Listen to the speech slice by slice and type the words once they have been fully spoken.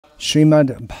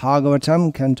Srimad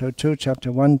Bhagavatam, Canto 2,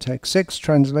 Chapter 1, Text 6,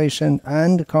 translation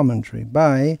and commentary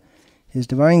by His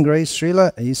Divine Grace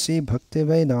Srila A.C.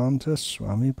 Bhaktivedanta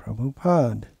Swami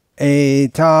Prabhupada.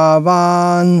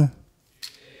 Etavan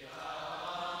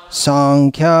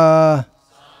Sankhya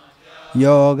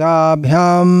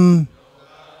Yogabhyam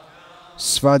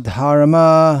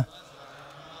Svadharma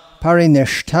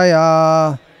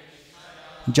Parinishtaya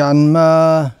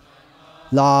Janma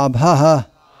Labha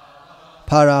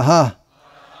Paraha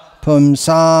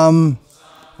Pumsam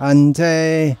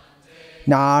Ante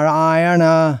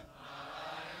Narayana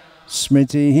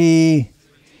Smritihi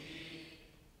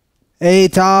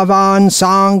Etavan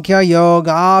Sankhya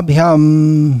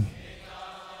Yogabhyam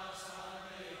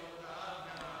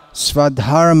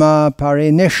Svadharma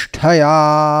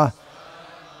Parinishtaya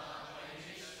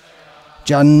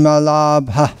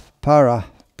Janmalabha Para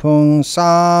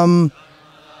Pumsam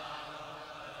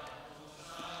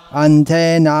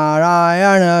Ante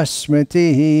Narayana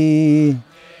Smritihi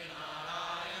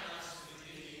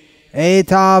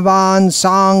Etavan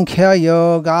Sankhya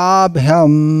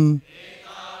Yogabhyam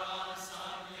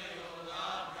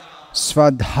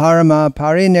Svadharma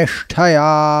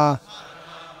Parinishtaya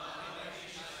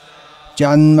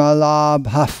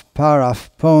Janmalabha Paraf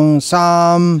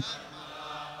Pumsam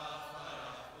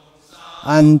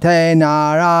Ante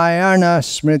Narayana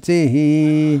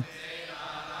Smritihi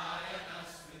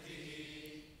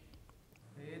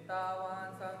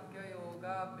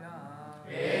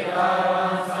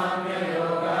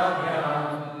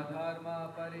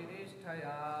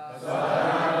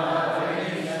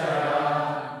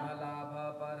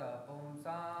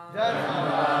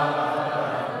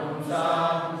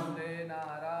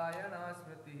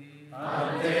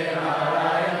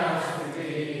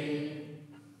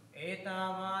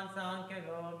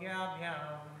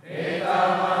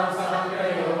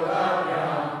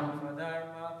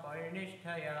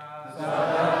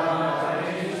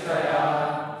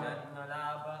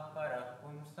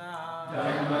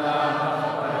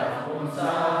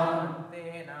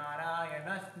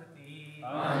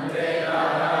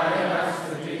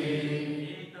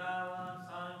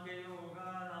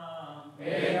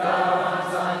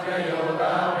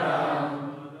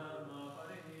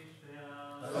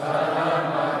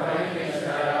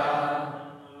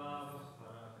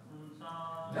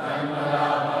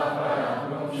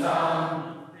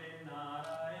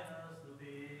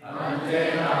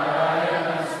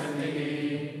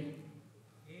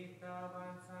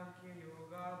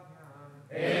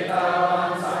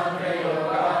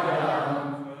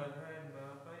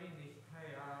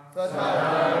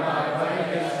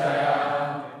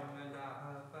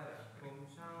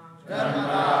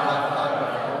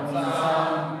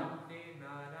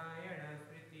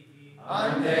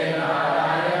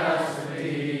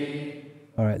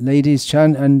Ladies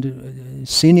chant, and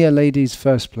senior ladies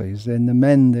first, please. Then the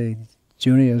men, the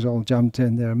juniors all jumped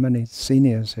in. There are many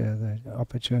seniors here. The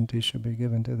opportunity should be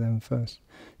given to them first.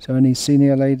 So any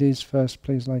senior ladies first,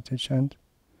 please, like to chant?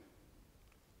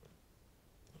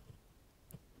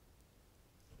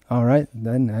 All right,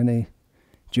 then any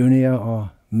junior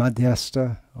or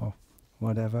madhyasta or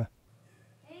whatever.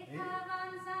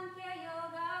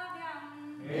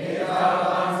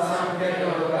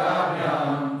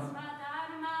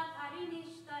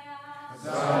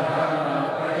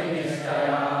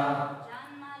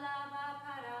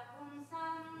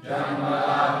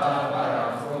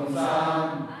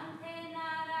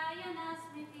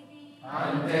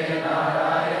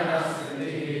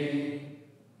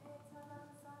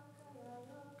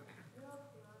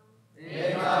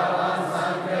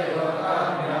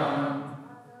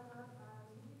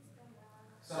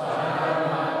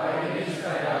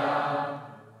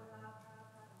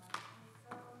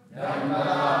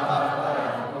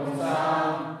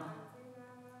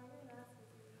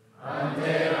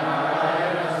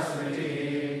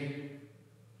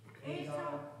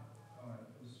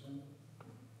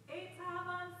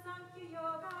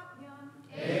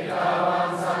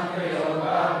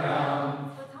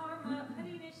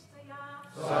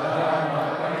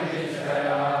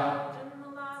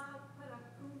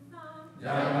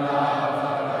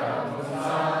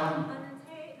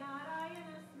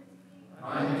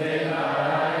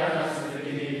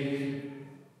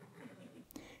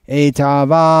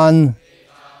 Etavan,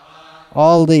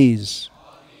 all these,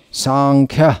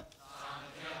 Sankhya,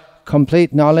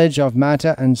 complete knowledge of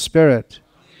matter and spirit,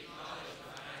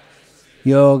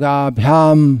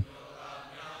 Yogabhyam,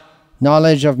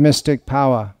 knowledge of mystic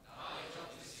power,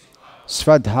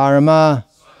 Svadharma,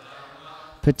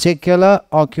 particular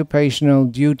occupational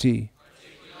duty,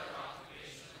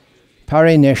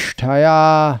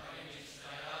 Parinishtaya,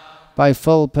 by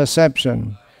full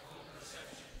perception.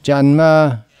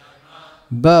 Janma,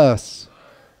 birth.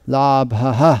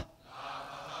 Labhaha,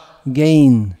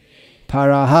 gain.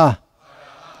 Paraha,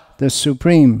 the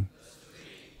supreme.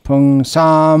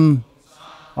 Pungsam,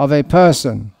 of a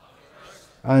person.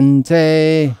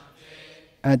 Ante,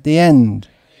 at the end.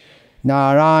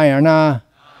 Narayana,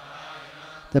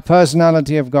 the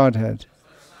personality of Godhead.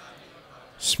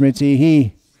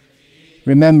 Smritihi,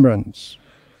 remembrance.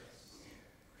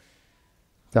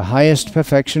 The highest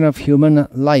perfection of human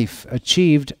life,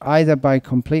 achieved either by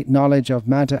complete knowledge of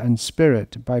matter and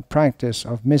spirit, by practice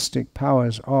of mystic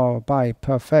powers, or by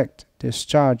perfect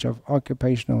discharge of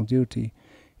occupational duty,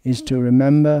 is to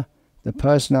remember the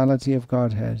personality of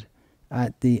Godhead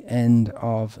at the end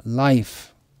of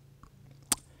life.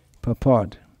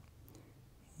 Purport.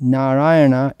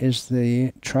 Narayana is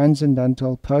the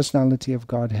transcendental personality of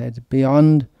Godhead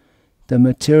beyond the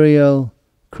material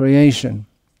creation.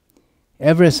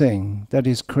 Everything that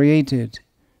is created,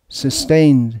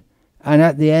 sustained, and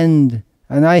at the end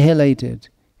annihilated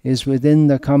is within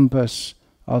the compass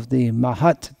of the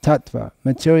Mahat Tattva,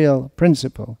 material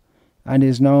principle, and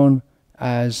is known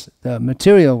as the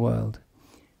material world.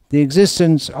 The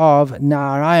existence of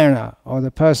Narayana, or the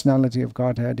personality of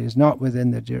Godhead, is not within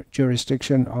the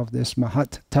jurisdiction of this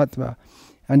Mahat Tattva,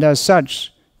 and as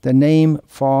such, the name,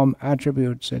 form,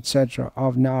 attributes, etc.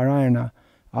 of Narayana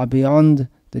are beyond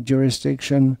the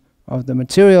jurisdiction of the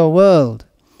material world.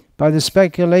 By the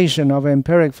speculation of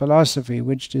empiric philosophy,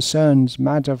 which discerns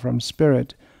matter from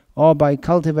spirit, or by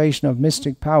cultivation of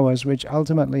mystic powers, which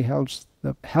ultimately helps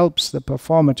the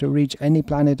performer to reach any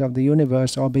planet of the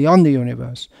universe or beyond the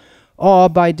universe, or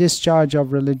by discharge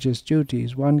of religious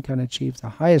duties, one can achieve the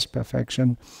highest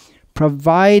perfection,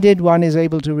 provided one is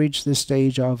able to reach the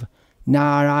stage of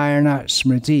Narayana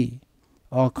Smriti,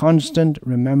 or constant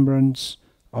remembrance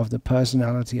of the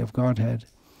personality of Godhead.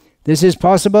 This is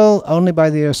possible only by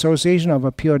the association of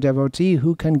a pure devotee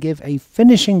who can give a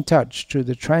finishing touch to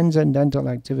the transcendental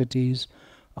activities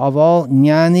of all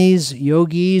jnanis,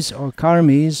 yogis, or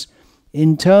karmis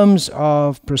in terms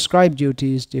of prescribed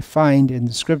duties defined in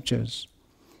the scriptures.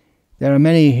 There are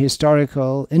many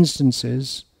historical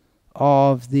instances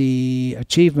of the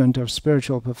achievement of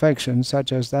spiritual perfection,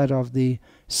 such as that of the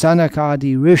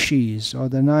Sanakadi rishis, or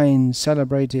the 9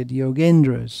 celebrated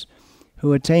yogendras,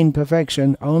 who attained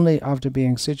perfection only after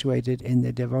being situated in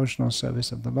the devotional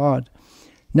service of the Lord.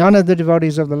 None of the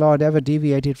devotees of the Lord ever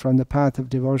deviated from the path of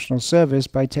devotional service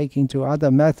by taking to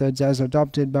other methods as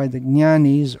adopted by the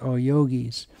jnanis or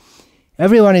yogis.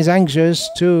 Everyone is anxious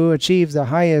to achieve the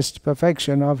highest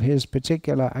perfection of his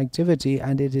particular activity,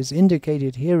 and it is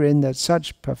indicated herein that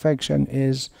such perfection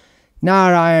is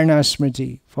Narayana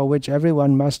Smriti, for which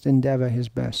everyone must endeavor his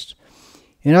best.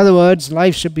 In other words,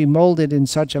 life should be molded in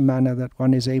such a manner that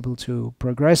one is able to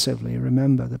progressively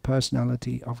remember the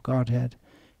personality of Godhead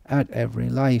at every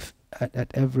life, at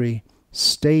every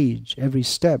stage, every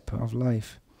step of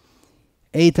life.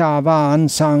 Etavan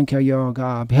Sankhya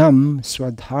Yoga Bhyam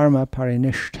Swadharma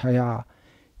Parinishtaya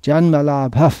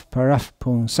Janmalabhaf Paraf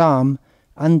Pungsam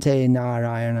Ante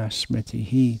Narayana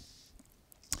Smritihi.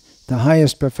 The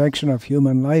highest perfection of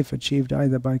human life, achieved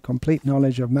either by complete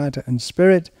knowledge of matter and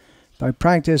spirit, by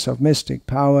practice of mystic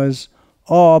powers,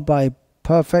 or by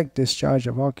perfect discharge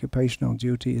of occupational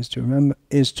duty, is to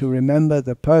remember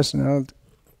the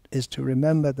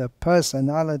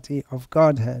personality of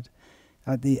Godhead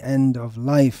at the end of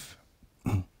life.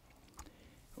 Om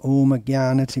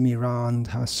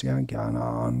Jnanatimirandhasya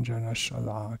Jnananjana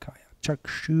Shalakaya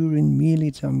Chakshurin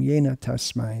Militam Yena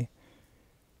Tasmai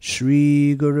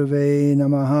Shri Gurave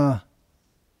Namaha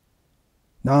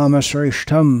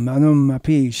Namashrishtam Manum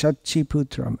Api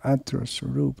Shachiputram Atra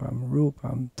Surupam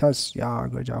Rupam Tasya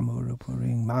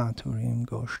Gajamurupurim Maturim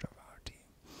Goshtavarti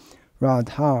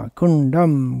Radha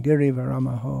Kundam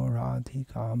Girivaramaho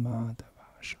Radhika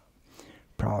Madhavasha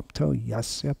Prapto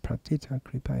Yasya Pratita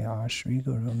Kripaya Shri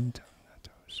Gurum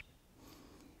Tanatos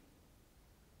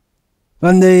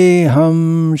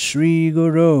Vandeham Shri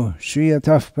Guru Shri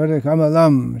Ataf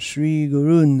Padakamalam Shri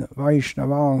Gurun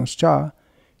Vaishnavanscha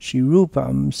Shri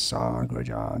Rupam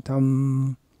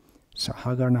Sagrajatam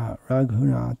Sahagana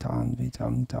Raghunatan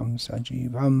Vitam Tam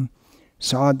Sajivam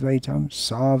Sadvaitam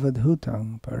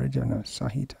Savadhutam Parijana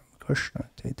Sahitam Krishna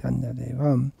Chaitanya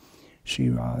Devam Shri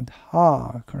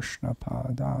Radha Krishna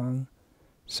Padan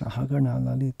Sahagana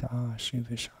Lalita Shri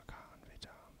Vishakhan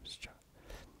Vitam.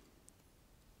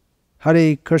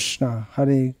 Hare Krishna,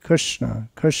 Hare Krishna,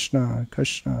 Krishna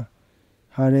Krishna,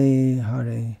 Hare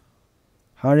Hare,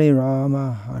 Hare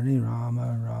Rama,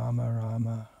 Rama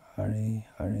Rama, Hare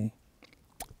Hare.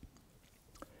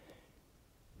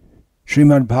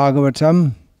 Srimad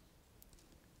Bhagavatam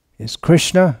is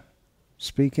Krishna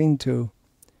speaking to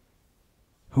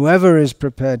whoever is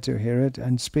prepared to hear it,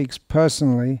 and speaks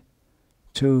personally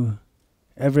to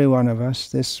every one of us.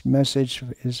 This message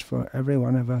is for every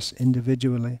one of us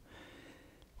individually,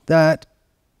 that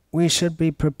we should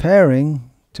be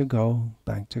preparing to go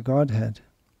back to Godhead.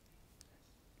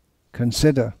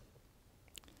 Consider,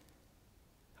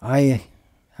 I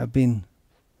have been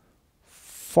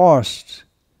forced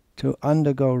to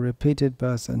undergo repeated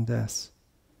birth and death.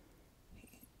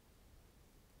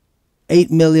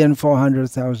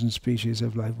 8,400,000 species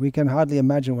of life. We can hardly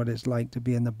imagine what it's like to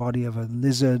be in the body of a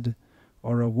lizard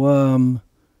or a worm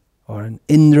or an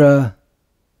Indra.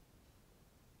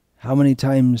 How many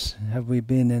times have we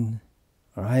been in,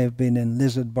 or I have been in,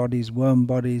 lizard bodies, worm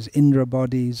bodies, Indra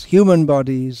bodies, human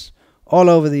bodies,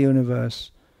 all over the universe,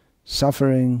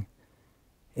 suffering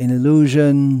in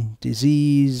illusion,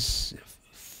 disease,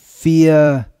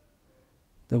 fear.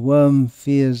 The worm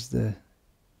fears the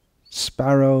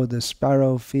sparrow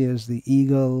fears the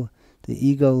eagle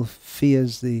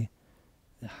fears the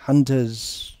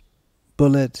hunter's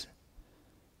bullet.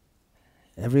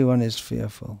 Everyone is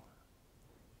fearful.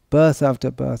 Birth after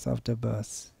birth after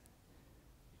birth.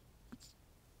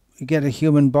 We get a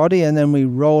human body and then we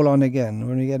roll on again.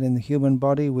 When we get in the human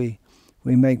body, we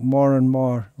make more and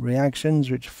more reactions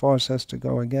which force us to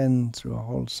go again through a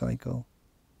whole cycle.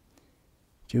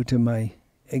 Due to my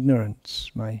ignorance,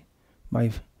 my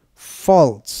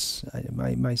faults,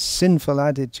 my sinful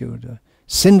attitude,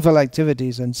 sinful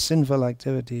activities,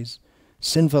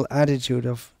 sinful attitude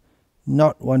of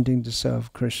not wanting to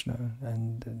serve Krishna,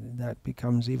 and that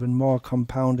becomes even more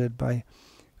compounded by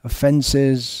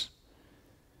offenses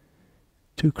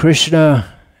to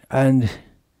Krishna and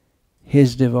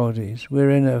his devotees.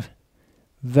 We're in a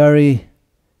very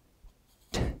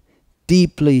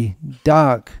deeply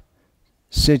dark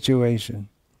situation.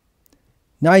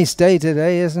 Nice day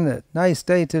today, isn't it? Nice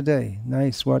day today.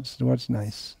 Nice, what's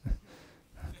nice?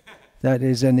 That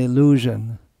is an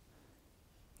illusion.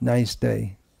 Nice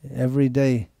day. Every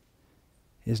day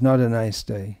is not a nice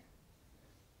day.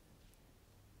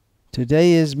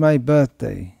 Today is my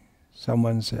birthday,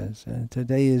 someone says, and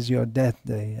today is your death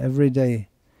day. Every day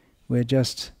we're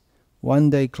just one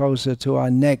day closer to our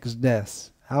next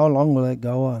death. How long will it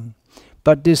go on?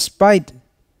 But despite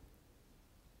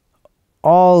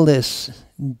all this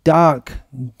dark,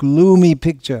 gloomy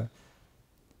picture,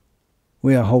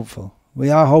 we are hopeful. We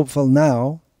are hopeful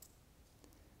now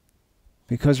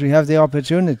because we have the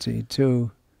opportunity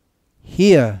to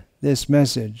hear this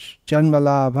message.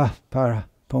 Janmalabha para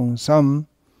pungsam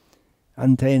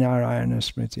ante narayana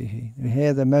smritihi. We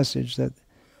hear the message that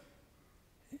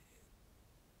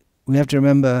we have to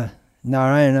remember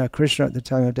Narayana, Krishna at the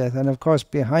time of death. And of course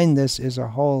behind this is a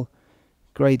whole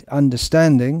great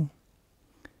understanding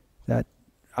that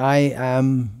I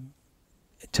am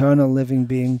eternal living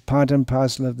being, part and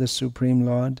parcel of the Supreme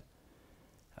Lord.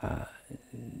 I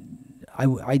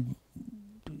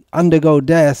undergo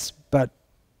death, but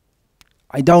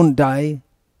I don't die.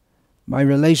 My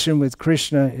relation with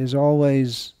Krishna is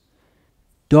always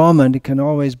dormant. It can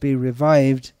always be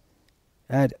revived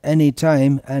at any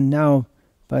time. And now,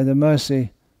 by the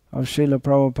mercy of Srila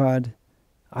Prabhupada,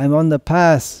 I'm on the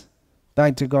path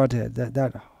back to Godhead.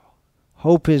 That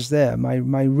hope is there. My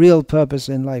real purpose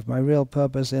in life. My real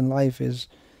purpose in life is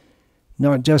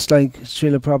not just like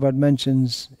Srila Prabhupada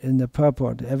mentions in the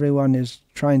purport. Everyone is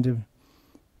trying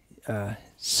to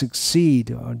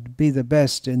succeed or be the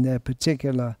best in their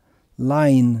particular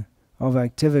line of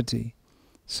activity.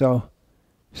 So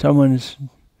someone's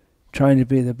trying to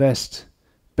be the best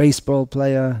baseball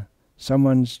player,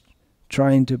 someone's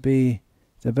trying to be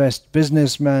the best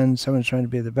businessman, someone's trying to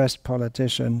be the best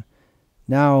politician.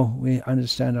 Now we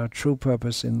understand our true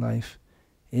purpose in life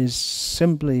is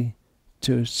simply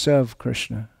to serve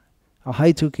Krishna,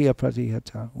 ahaitukiya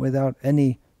pratihata, without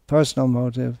any personal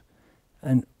motive,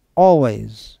 and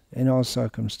always in all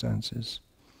circumstances.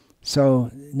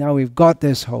 So now we've got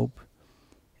this hope,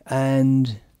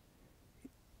 and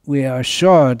we are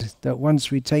assured that once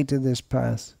we take to this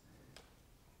path,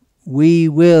 we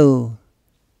will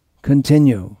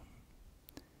continue.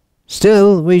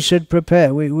 Still, we should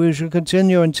prepare. We should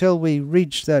continue until we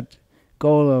reach that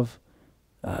goal of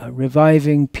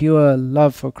reviving pure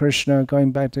love for Krishna,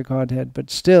 going back to Godhead. But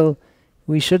still,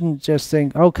 we shouldn't just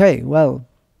think, okay, well,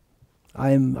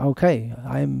 I'm okay.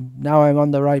 Now I'm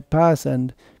on the right path,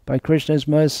 and by Krishna's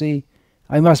mercy,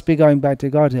 I must be going back to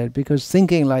Godhead. Because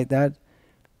thinking like that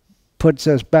puts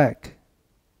us back.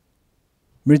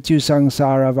 Mrityu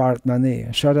sangsara vartmane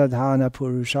sharadhana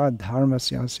purushad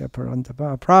dharmasyasya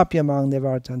parantapa prapyamang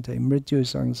nivartante mrityu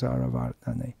sangsara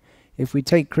vartmane. If we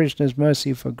take Krishna's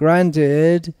mercy for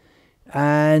granted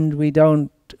and we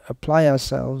don't apply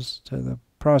ourselves to the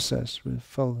process with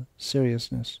full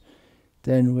seriousness,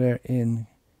 then we're in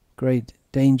great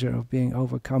danger of being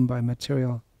overcome by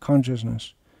material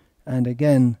consciousness, and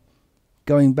again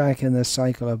going back in the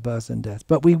cycle of birth and death.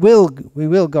 But we will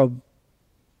go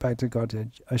back to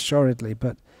Godhead, assuredly.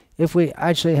 But if we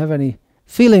actually have any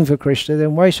feeling for Krishna,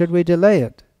 then why should we delay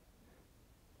it?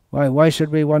 Why should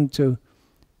we want to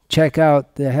check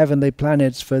out the heavenly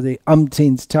planets for the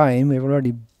umpteenth time? We've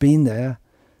already been there,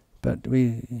 but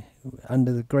we,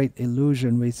 under the great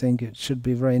illusion, we think it should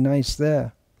be very nice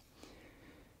there.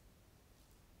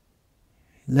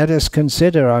 Let us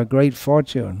consider our great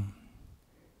fortune.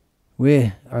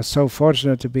 We are so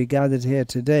fortunate to be gathered here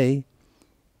today,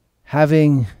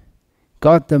 having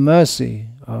got the mercy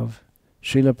of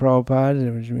Srila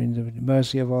Prabhupada, which means the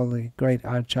mercy of all the great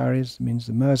acharyas, means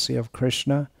the mercy of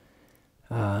Krishna.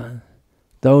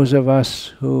 Those of us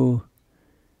who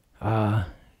are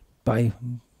by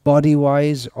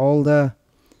body-wise older,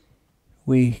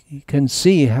 we can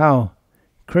see how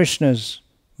Krishna's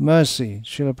mercy,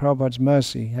 Srila Prabhupada's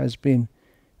mercy, has been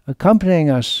accompanying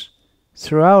us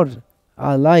throughout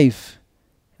our life.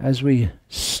 As we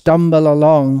stumble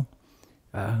along,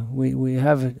 we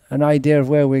have an idea of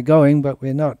where we're going, but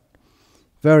we're not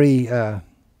very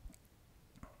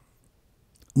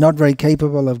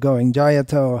capable of going.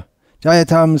 Jayatam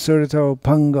surato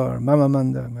pangor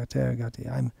mamamanda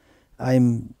matergati.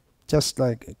 I'm just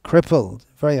like crippled.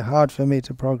 Very hard for me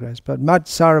to progress. But mat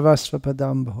sarvasva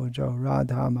padam bhojo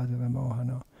radha madhava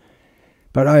mohano.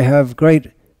 But I have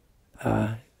great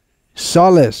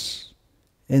solace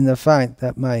in the fact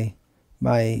that my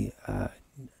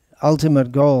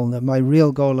ultimate goal, that my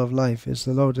real goal of life is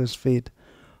the lotus feet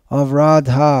of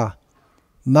Radha,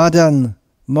 Madan,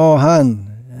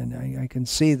 Mohan. And I can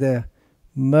see their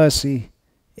mercy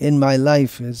in my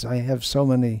life as I have so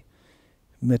many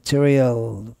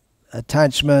material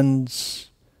attachments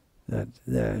that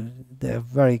they're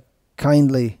very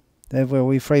kindly. Therefore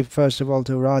we pray first of all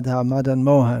to Radha, Madan,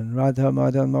 Mohan, Radha,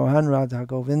 Madan, Mohan, Radha,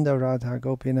 Govinda, Radha,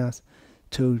 Gopinath,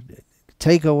 to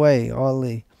take away all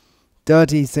the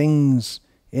dirty things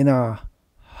in our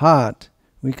heart.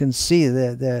 We can see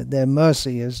their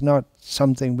mercy is not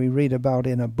something we read about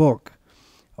in a book,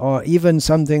 or even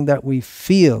something that we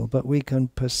feel, but we can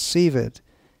perceive it,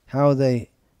 how they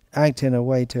act in a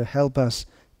way to help us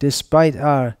despite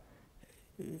our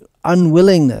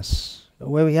unwillingness.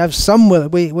 Where we have some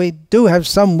we do have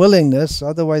some willingness,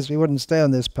 otherwise we wouldn't stay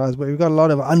on this path, but we've got a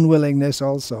lot of unwillingness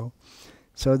also.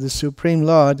 So the Supreme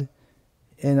Lord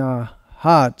in our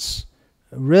hearts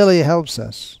really helps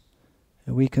us.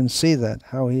 We can see that,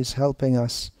 how He's helping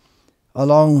us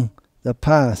along the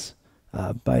path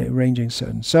by arranging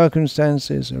certain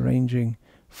circumstances, arranging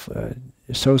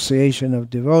association of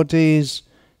devotees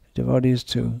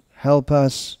to help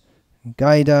us,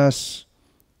 guide us.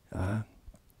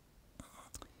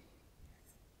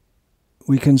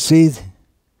 We can see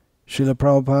Srila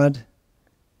Prabhupada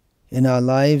in our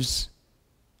lives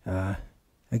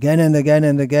again and again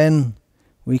and again.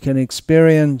 We can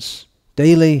experience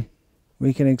daily,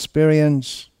 we can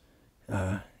experience,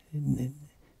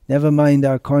 never mind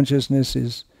our consciousness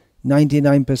is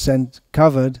 99%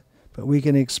 covered, but we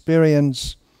can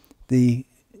experience the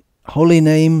holy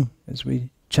name as we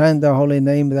chant the holy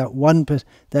name. That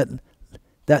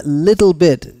little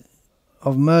bit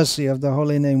of mercy of the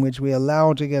holy name which we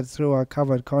allow to get through our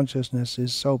covered consciousness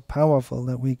is so powerful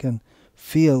that we can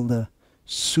feel the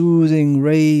soothing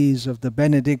rays of the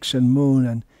benediction moon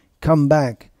and come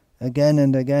back again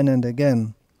and again and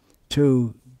again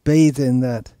to bathe in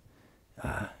that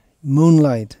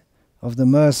moonlight of the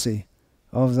mercy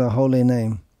of the holy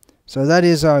name. So that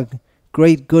is our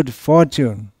great good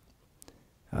fortune.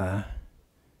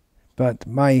 But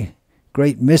my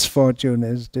great misfortune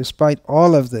is, despite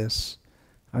all of this,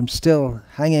 I'm still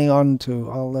hanging on to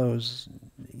all those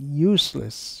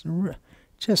useless,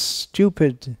 just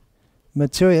stupid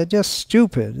material, just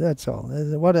stupid, that's all.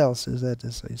 What else is there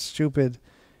to say? Stupid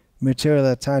material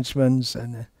attachments,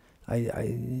 and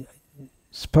I'm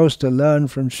supposed to learn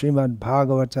from Srimad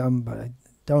Bhagavatam, but I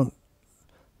don't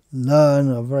learn,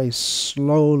 a very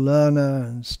slow learner,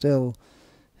 and still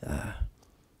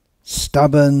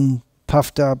stubborn,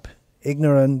 puffed up,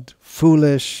 ignorant,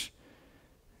 foolish,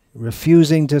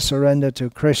 refusing to surrender to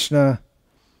Krishna,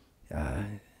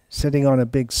 sitting on a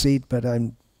big seat, but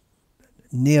I'm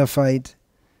neophyte,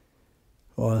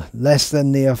 or less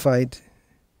than neophyte,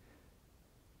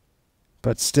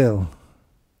 but still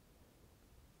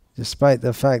despite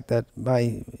the fact that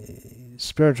my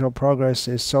spiritual progress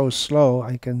is so slow,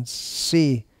 I can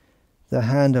see the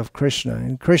hand of Krishna.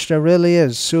 And Krishna really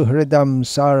is Suhridam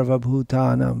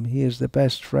Sarvabhutanam. He is the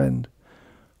best friend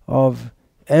of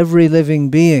every living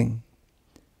being.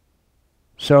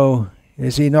 So,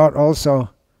 is he not also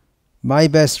my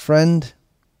best friend?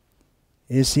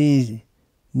 Is he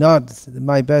not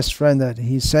my best friend that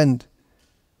he sent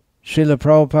Srila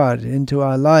Prabhupada into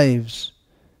our lives?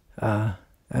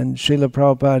 And Srila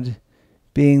Prabhupada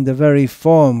being the very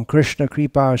form, Krishna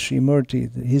Kripa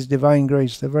Srimurti, his divine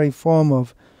grace, the very form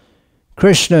of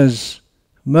Krishna's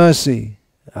mercy,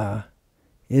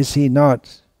 is he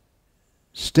not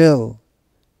still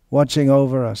watching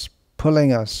over us,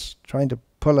 pulling us, trying to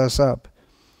pull us up?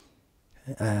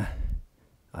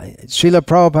 Srila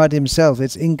Prabhupada himself,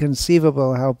 it's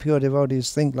inconceivable how pure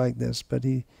devotees think like this, but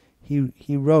he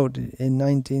wrote in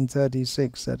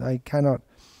 1936 that I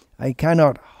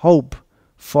cannot hope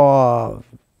for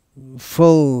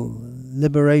full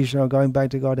liberation or going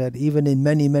back to Godhead, even in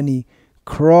many, many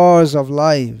crores of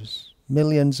lives,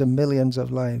 millions and millions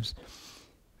of lives.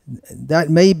 That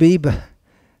may be, but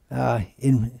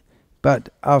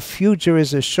our future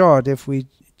is assured if we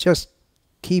just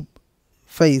keep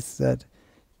faith that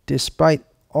despite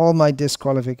all my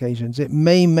disqualifications, it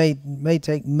may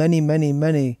take many, many,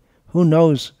 many, who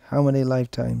knows how many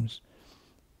lifetimes.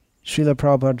 Srila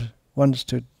Prabhupada wants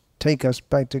to take us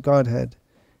back to Godhead,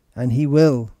 and he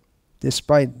will,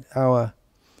 despite our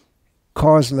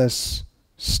causeless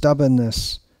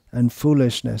stubbornness and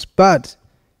foolishness. But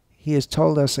he has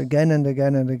told us again and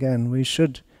again and again, we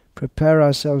should prepare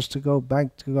ourselves to go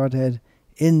back to Godhead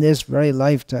in this very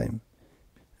lifetime.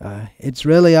 It's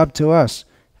really up to us.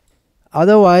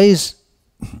 Otherwise,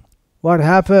 what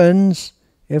happens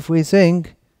if we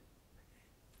think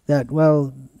that,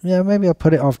 well, yeah, maybe I'll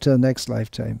put it off to the next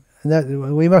lifetime. And that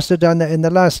we must have done that in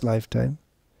the last lifetime.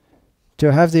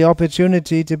 To have the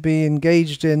opportunity to be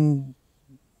engaged in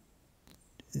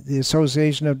the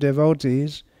association of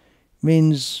devotees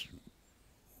means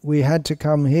we had to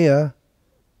come here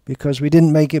because we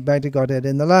didn't make it back to Godhead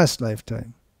in the last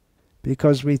lifetime.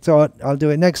 Because we thought, I'll do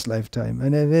it next lifetime.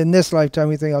 And if in this lifetime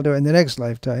we think I'll do it in the next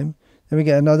lifetime, then we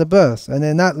get another birth. And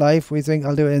in that life we think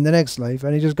I'll do it in the next life.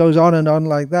 And it just goes on and on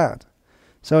like that.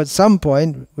 So at some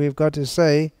point we've got to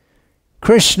say,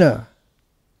 Krishna,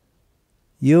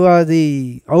 you are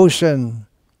the ocean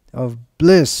of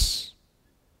bliss.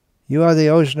 You are the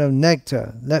ocean of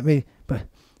nectar.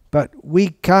 But we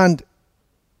can't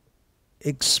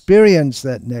experience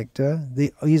that nectar.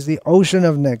 He's the ocean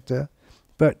of nectar.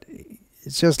 But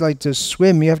it's just like to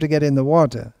swim, you have to get in the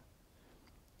water.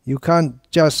 You can't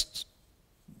just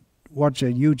watch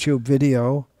a YouTube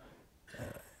video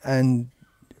and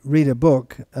read a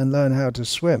book and learn how to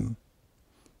swim.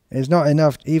 It's not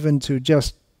enough even to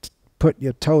just put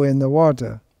your toe in the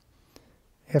water.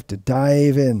 You have to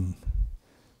dive in,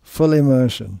 full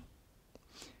immersion.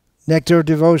 Nectar of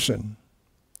devotion,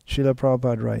 Srila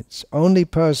Prabhupada writes, only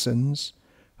persons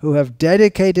who have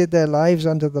dedicated their lives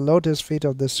unto the lotus feet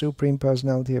of the Supreme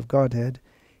Personality of Godhead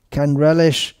can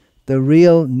relish the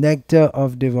real nectar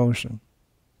of devotion.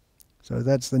 So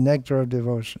that's the nectar of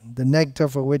devotion, the nectar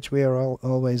for which we are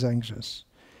always anxious.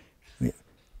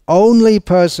 Only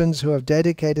persons who have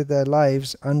dedicated their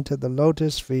lives unto the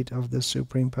lotus feet of the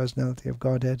Supreme Personality of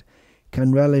Godhead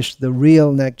can relish the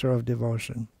real nectar of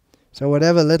devotion. So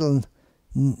whatever little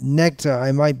nectar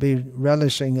I might be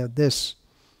relishing at this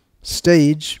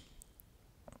stage,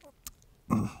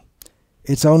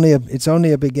 it's only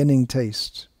a beginning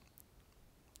taste.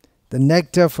 The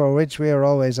nectar for which we are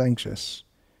always anxious.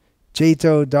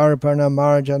 Cheto darpana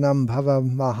marjanam bhava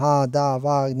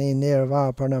mahadavagni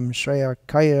nirvapanam shreya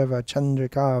kairava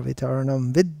chandrika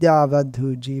vitaranam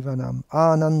vidyavadhu jivanam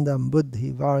anandam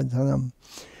buddhi vardhanam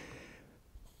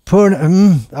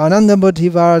anandam buddhi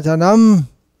vardhanam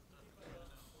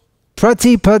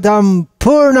pratipadam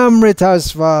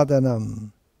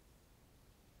purnamritasvadanam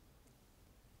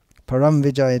param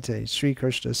vijayate Sri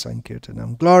Krishna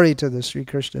Sankirtanam. Glory to the Sri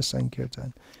Krishna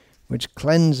Sankirtan, which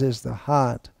cleanses the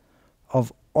heart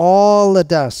of all the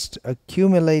dust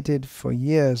accumulated for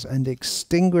years and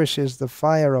extinguishes the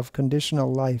fire of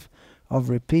conditional life, of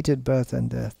repeated birth and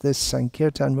death. This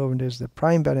Sankirtan movement is the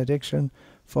prime benediction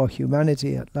for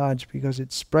humanity at large because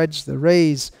it spreads the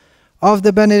rays of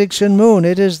the benediction moon.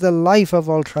 It is the life of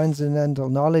all transcendental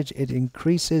knowledge. It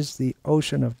increases the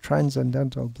ocean of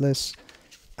transcendental bliss,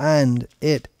 and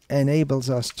it enables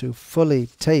us to fully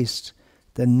taste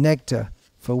the nectar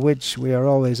for which we are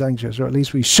always anxious, or at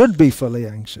least we should be fully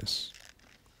anxious.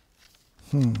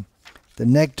 The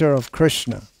nectar of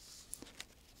Krishna.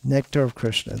 Nectar of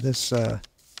Krishna. This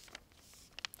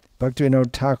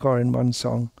Bhaktivinoda Thakur in one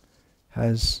song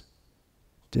has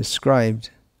described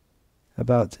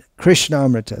about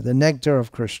Krishnamrita, the nectar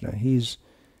of Krishna. He's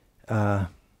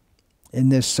in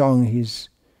this song he's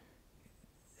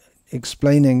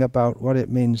explaining about what it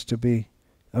means to be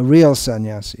a real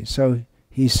sannyasi. So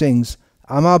he sings,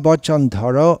 Ama bachan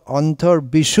dharo antar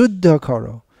bishuddha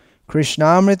karo,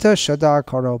 Krishnamrita shada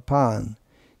karo pan,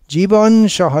 Jiban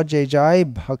sahaje jai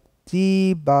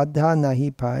bhakti badha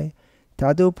nahi pai,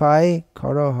 tadu pai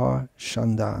karo ha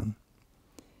shandan.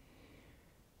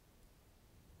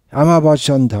 Ama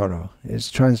bachan dharo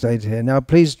is translated here. Now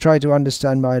please try to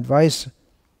understand my advice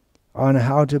on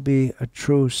how to be a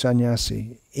true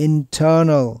sannyasi.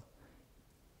 Internal,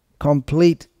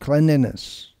 complete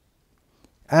cleanliness,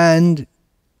 and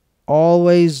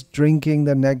always drinking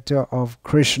the nectar of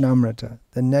Krishnamrita,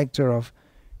 the nectar of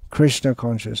Krishna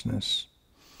consciousness.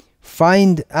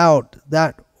 Find out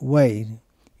that way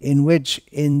in which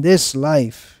in this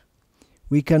life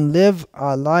we can live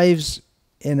our lives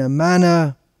in a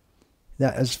manner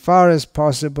that as far as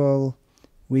possible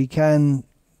we can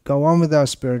go on with our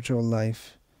spiritual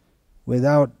life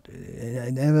without,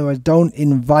 in other words, don't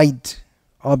invite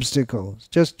obstacles.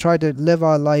 Just try to live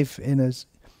our life in as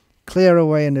clear a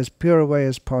way and as pure a way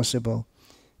as possible,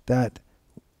 that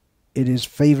it is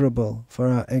favorable for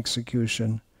our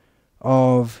execution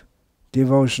of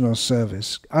devotional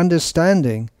service.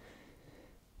 Understanding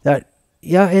that,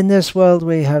 in this world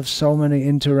we have so many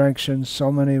interactions,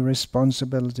 so many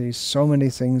responsibilities, so many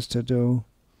things to do,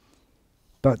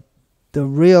 but the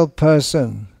real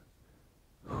person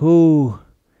who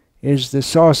is the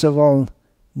source of all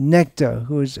nectar,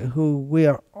 who we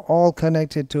are all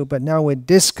connected to, but now we're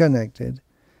disconnected.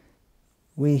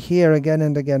 We hear again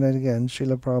and again and again,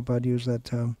 Srila Prabhupada used that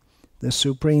term, the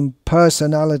Supreme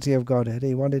Personality of Godhead.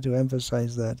 He wanted to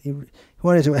emphasize that. He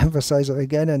wanted to emphasize it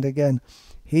again and again.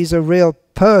 He's a real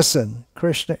person.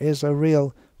 Krishna is a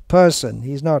real person.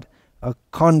 He's not a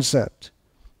concept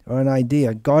or an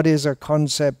idea. God is a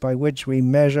concept by which we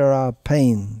measure our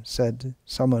pain, said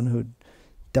someone who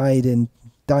died in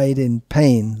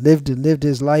pain, lived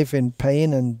his life in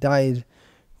pain and died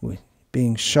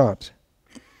being shot.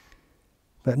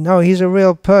 But no, he's a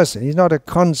real person. He's not a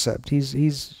concept.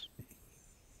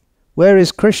 Where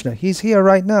is Krishna? He's here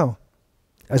right now.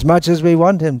 As much as we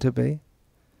want him to be.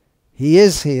 He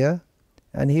is here,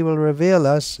 and he will reveal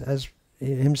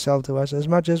himself to us as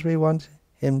much as we want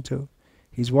him to.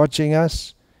 He's watching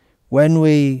us. When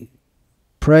we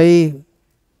pray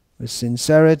with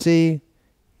sincerity,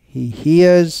 he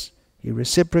hears, he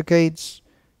reciprocates.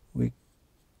 We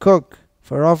cook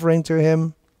for offering to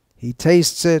him, he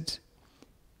tastes it.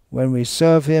 When we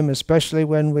serve him, especially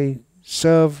when we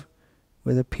serve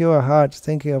with a pure heart,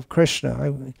 thinking of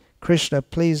Krishna, Krishna,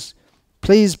 please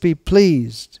be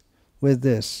pleased with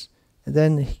this. And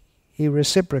then he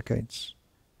reciprocates,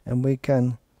 and we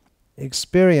can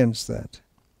experience that.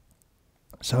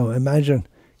 So imagine,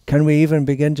 can we even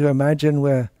begin to imagine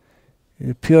where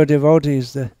pure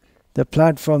devotees, the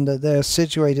platform that they're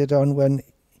situated on, when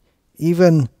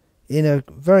even in a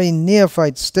very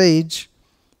neophyte stage,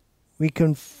 we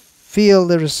can feel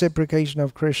the reciprocation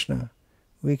of Krishna.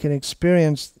 We can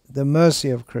experience the mercy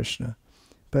of Krishna.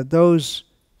 But those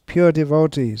pure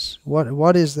devotees, what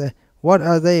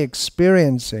are they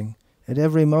experiencing at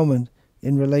every moment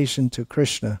in relation to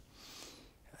Krishna?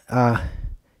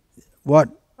 What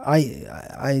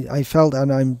I felt,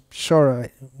 and I'm sure,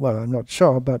 I'm not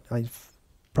sure, but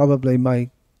probably my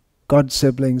god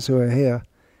siblings who are here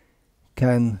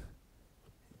can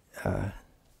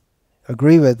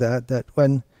agree with that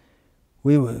when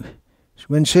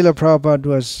Srila Prabhupada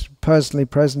was personally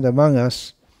present among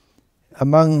us,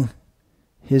 among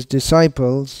his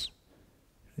disciples,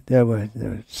 there were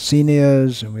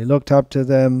seniors, and we looked up to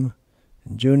them,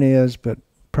 and juniors, but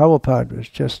Prabhupada was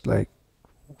just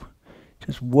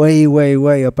way, way,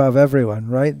 way above everyone,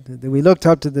 right? We looked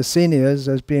up to the seniors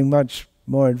as being much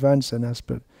more advanced than us,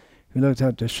 but we looked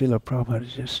up to Srila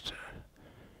Prabhupada,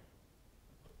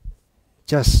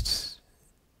 just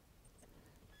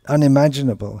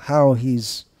unimaginable how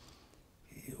the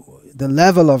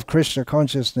level of Krishna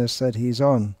consciousness that he's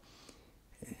on.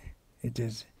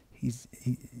 He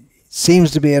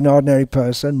seems to be an ordinary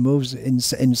person, moves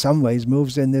in some ways,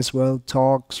 moves in this world,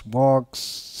 talks, walks,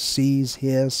 sees,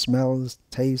 hears, smells,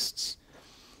 tastes.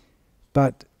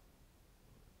 But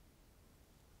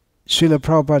Srila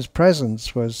Prabhupada's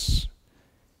presence was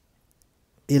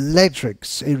electric,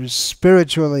 it was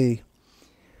spiritually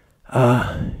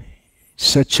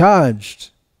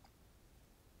surcharged.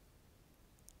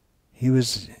 He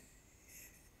was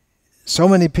so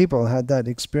many people had that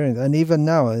experience, and even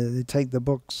now they take the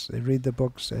books, they read the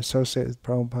books, they associate with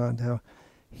Prabhupada, how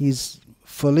he's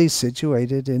fully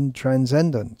situated in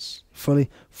transcendence,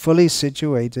 fully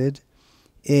situated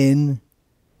in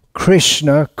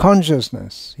Krishna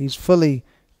consciousness. He's fully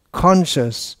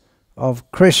conscious of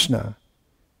Krishna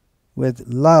with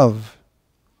love.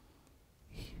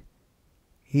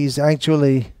 He's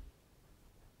actually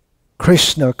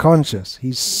Krishna conscious.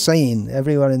 He's sane.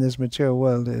 Everyone in this material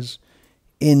world is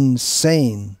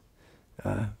insane.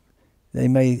 They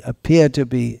may appear to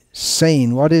be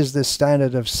sane. What is the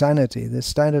standard of sanity? The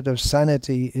standard of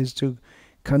sanity is to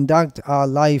conduct our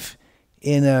life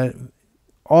in an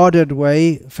ordered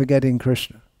way, forgetting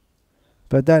Krishna.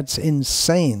 But that's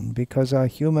insane, because our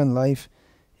human life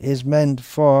is meant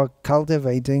for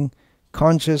cultivating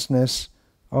consciousness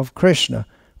of Krishna.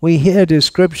 We hear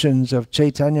descriptions of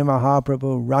Chaitanya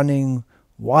Mahaprabhu running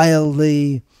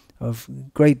wildly, of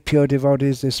great pure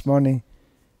devotees. This morning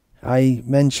I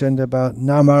mentioned about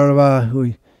Namarva,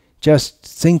 who just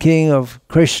thinking of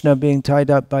Krishna being tied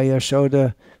up by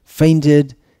Yashoda,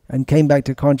 fainted and came back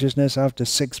to consciousness after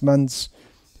 6 months.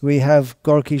 We have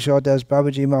Gorkishore Das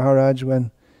Babaji Maharaj, when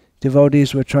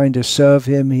devotees were trying to serve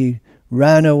him, he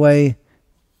ran away,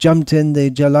 jumped in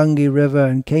the Jalangi river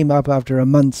and came up after a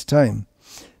month's time.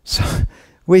 So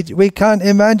we can't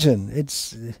imagine.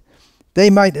 They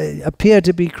might appear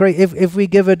to be crazy. If we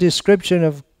give a description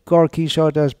of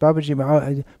Gorkishore Das Babaji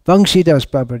Maharaj, Vangshi Das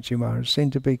Babaji Maharaj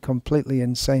seemed to be completely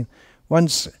insane.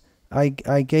 Once I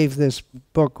gave this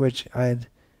book, which I had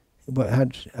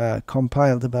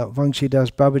compiled, about Vangshi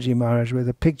Das Babaji Maharaj, with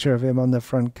a picture of him on the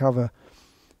front cover,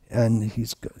 and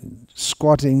he's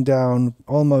squatting down,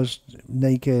 almost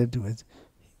naked, with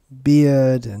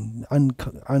beard and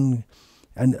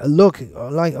a look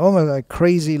like almost a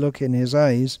crazy look in his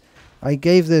eyes. I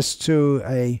gave this to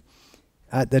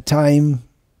at the time,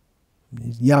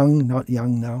 young, not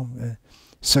young now,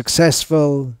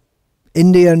 successful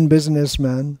Indian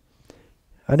businessman,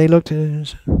 and he looked at it and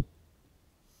said,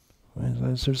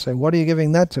 I sort of say, "What are you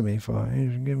giving that to me for?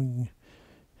 He's giving,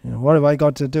 what have I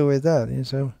got to do with that?" He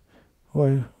said,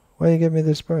 "Why you give me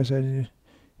this book?" I said,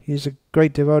 "He's a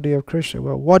great devotee of Krishna."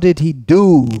 "Well, what did he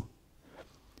do?"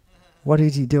 "What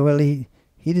did he do?" "Well, he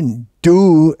didn't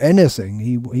do anything.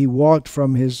 He walked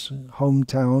from his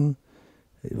hometown,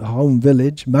 home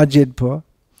village, Majidpur,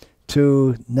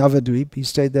 to Navadvip. He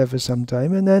stayed there for some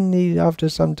time, and then after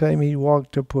some time he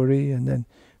walked to Puri, and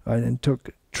then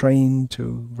took train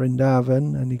to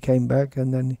Vrindavan, and he came back,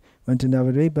 and then he went to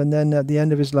Navadvip, and then at the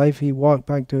end of his life he walked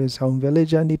back to his home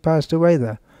village and he passed away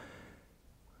there.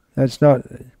 That's not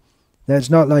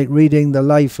like reading the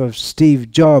life of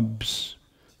Steve Jobs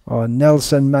or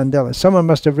Nelson Mandela. Someone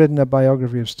must have written a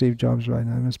biography of Steve Jobs right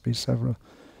now. There must be several.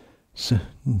 So,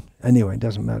 anyway, it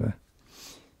doesn't matter.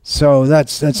 So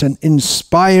that's an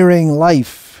inspiring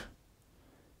life.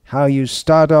 How you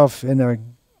start off in a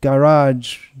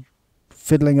garage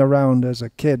fiddling around as a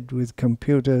kid with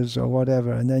computers or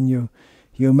whatever, and then you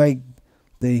make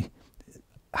the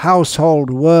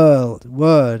household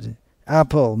word,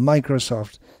 Apple,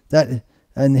 Microsoft,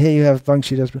 and here you have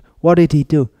Vangshi Das. What did he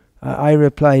do? I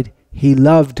replied, he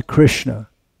loved Krishna.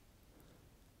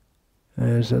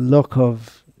 There's a look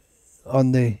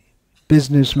on the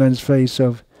businessman's face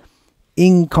of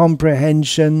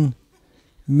incomprehension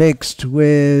mixed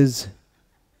with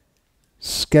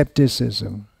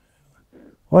skepticism.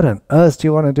 What on earth do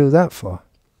you want to do that for?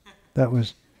 That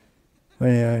was,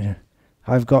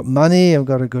 I've got money, I've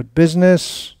got a good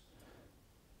business.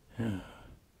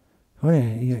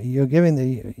 You're giving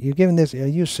this. Are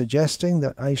you suggesting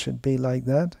that I should be like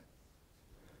that?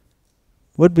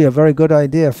 Would be a very good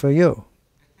idea for you,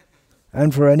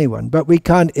 and for anyone. But we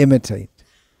can't imitate.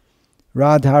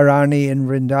 Radharani in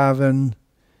Vrindavan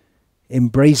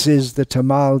embraces the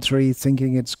tamal tree,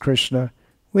 thinking it's Krishna.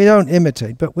 We don't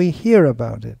imitate, but we hear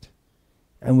about it,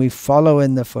 and we follow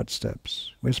in the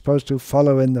footsteps. We're supposed to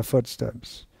follow in the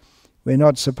footsteps. We're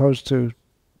not supposed to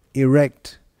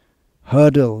erect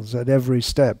hurdles at every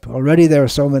step. Already there are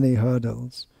so many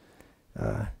hurdles.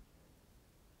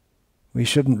 We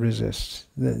shouldn't resist.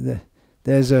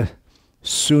 There's a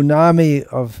tsunami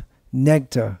of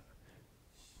nectar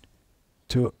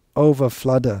to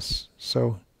overflood us.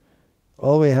 So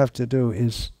all we have to do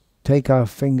is take our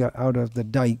finger out of the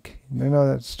dike. You know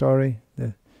that story?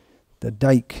 The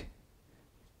dike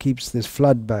keeps this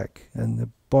flood back, and the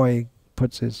boy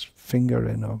puts his finger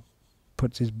in, or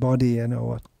puts his body in,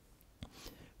 or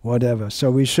whatever.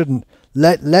 So we shouldn't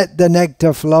let the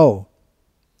nectar flow.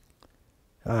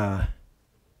 Have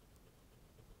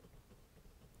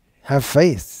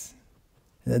faith.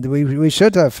 We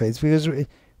should have faith, because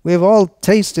we've all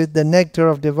tasted the nectar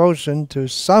of devotion to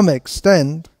some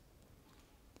extent,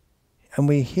 and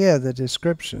we hear the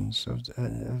descriptions of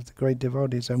the great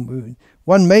devotees. And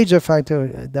one major factor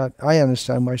that I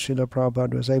understand why Srila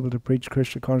Prabhupada was able to preach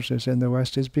Krishna consciousness in the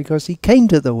West is because he came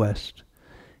to the West.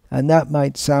 And that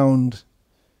might sound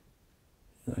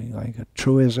like a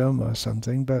truism or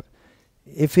something, but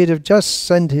if he'd have just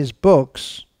sent his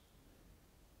books,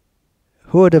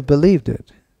 who would have believed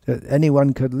it? That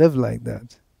anyone could live like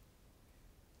that.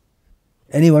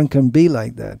 Anyone can be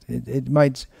like that. It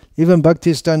might, even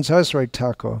Bhaktisiddhanta Saraswati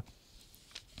Thakur,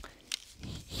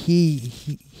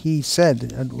 he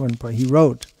said at one point, he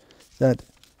wrote that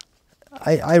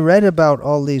I read about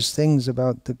all these things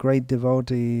about the great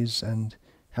devotees and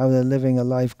how they're living a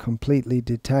life completely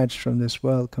detached from this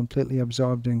world, completely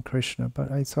absorbed in Krishna.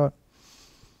 But I thought,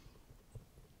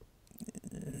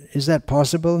 is that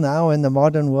possible now in the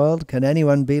modern world? Can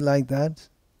anyone be like that?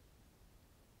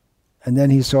 And then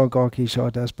he saw Gorky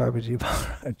Das Babaji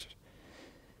Maharaj.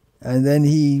 And then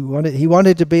he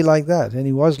wanted to be like that, and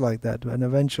he was like that. And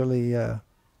eventually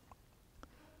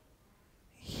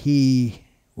he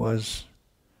was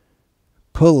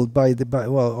pulled by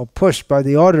or pushed by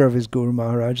the order of his Guru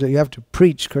Maharaj that you have to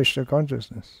preach Krishna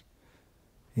consciousness.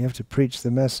 You have to preach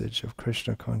the message of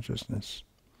Krishna consciousness.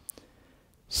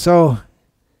 So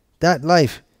that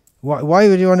life, why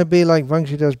would you want to be like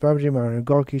Vangshidas Babaji Maharaj,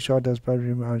 Gorky Das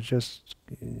Babaji Maharaj, just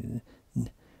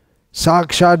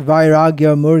Sakshad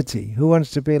Vairagya Murti? Who wants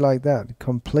to be like that?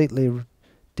 Completely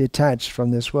detached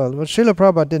from this world. Well, Srila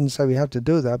Prabhupada didn't say we have to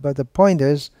do that, but the point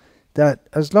is that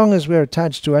as long as we're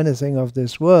attached to anything of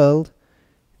this world,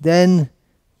 then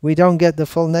we don't get the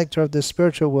full nectar of the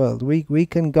spiritual world. We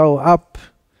can go up.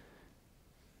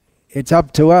 It's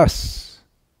up to us.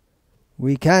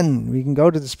 We can go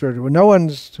to the spiritual world. No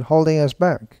one's holding us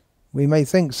back. We may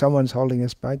think someone's holding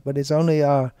us back, but it's only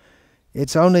our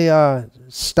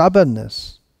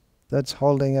stubbornness that's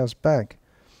holding us back.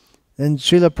 And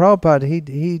Srila Prabhupada,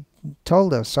 he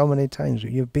told us so many times,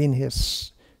 you've been here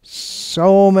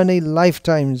so many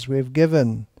lifetimes we've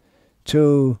given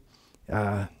to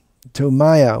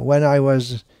Maya. When I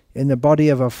was in the body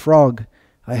of a frog,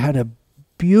 I had a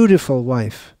beautiful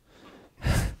wife.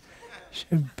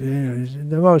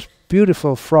 The most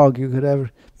beautiful frog you could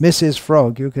ever, Mrs.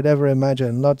 Frog, you could ever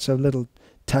imagine. Lots of little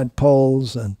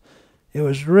tadpoles, and it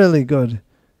was really good.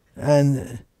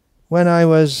 And when I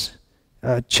was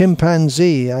a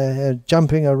chimpanzee,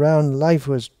 jumping around, life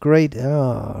was great.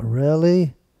 Oh,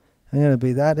 really? I'm going to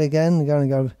be that again?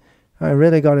 I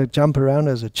really got to jump around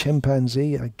as a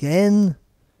chimpanzee again?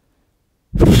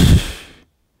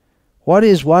 What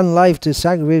is one life to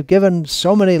sacrifice? We've given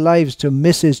so many lives to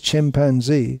Mrs.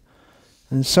 Chimpanzee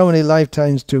and so many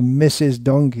lifetimes to Mrs.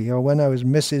 Donkey. Or when I was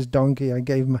Mrs. Donkey, I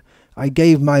gave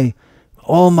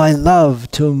all my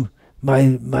love to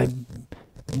my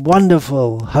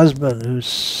wonderful husband who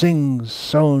sings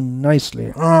so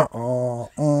nicely.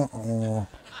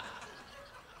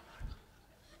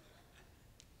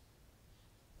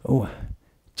 Oh,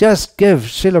 just give,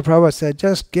 Srila Prabhupada said,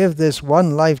 just give this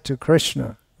one life to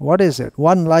Krishna. What is it?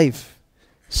 One life.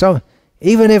 So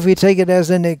even if we take it as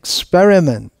an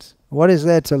experiment, what is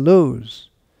there to lose?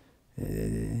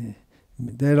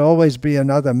 There'll always be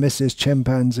another Mrs.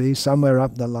 Chimpanzee somewhere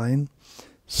up the line.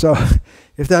 So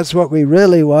if that's what we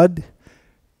really want,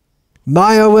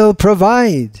 Maya will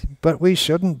provide. But we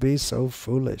shouldn't be so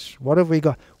foolish. What have we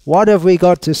got? What have we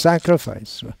got to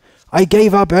sacrifice? I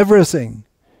gave up everything.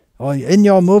 Or in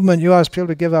your movement you ask people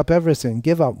to give up everything.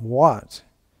 Give up what?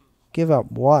 Give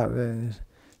up what?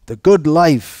 The good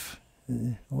life.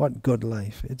 What good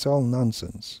life? It's all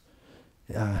nonsense.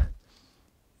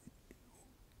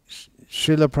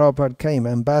 Srila Prabhupada came,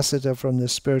 ambassador from the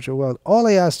spiritual world. All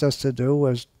he asked us to do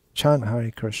was chant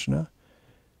Hare Krishna,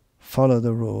 follow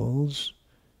the rules,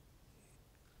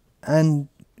 and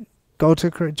go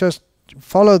to just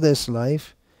follow this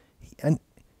life. And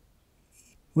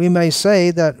we may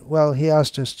say that, well, he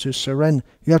asked us to surrender.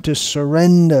 You have to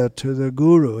surrender to the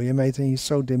Guru. You may think he's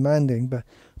so demanding,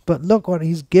 but look what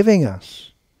he's giving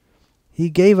us. He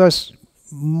gave us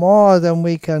more than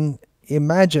we can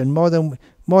imagine, more.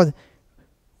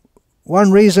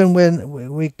 One reason when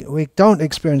we don't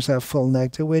experience that full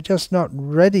nectar, we're just not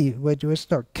ready. We're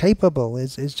just not capable.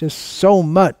 It's just so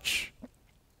much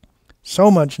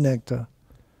nectar.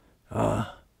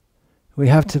 We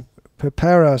have to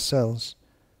prepare ourselves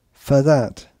for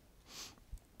that.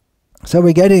 So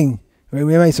we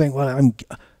may think, well,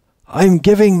 I'm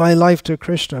giving my life to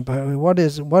Krishna, but what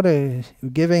are we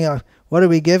giving up? What are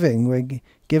we giving? We're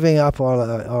giving up all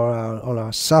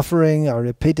our suffering, our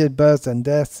repeated birth and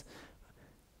death.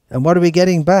 And what are we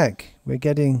getting back? We're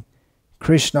getting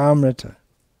Krishnamrita,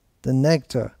 the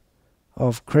nectar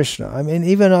of Krishna. I mean,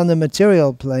 even on the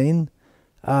material plane,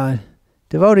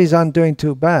 devotees aren't doing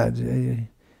too bad.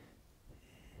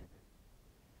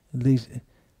 At least,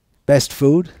 best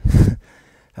food.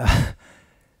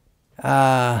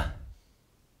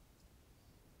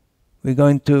 We're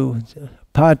going to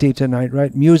party tonight,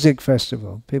 right? Music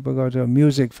festival. People go to a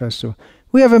music festival.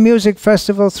 We have a music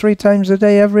festival 3 times a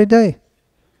day, every day.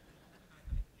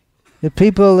 The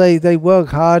people, they work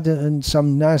hard in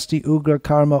some nasty ugra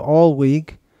karma all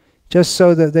week, just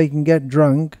so that they can get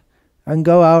drunk and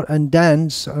go out and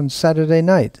dance on Saturday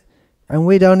night. And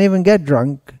we don't even get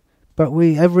drunk, but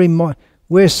we have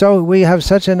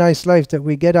such a nice life that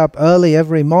we get up early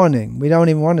every morning. We don't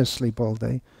even want to sleep all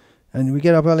day. And we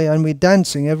get up early and we're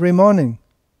dancing every morning.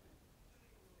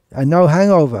 And no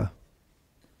hangover.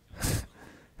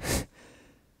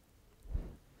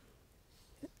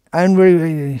 And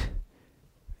we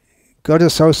good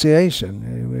association.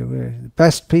 We're the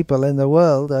best people in the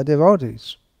world are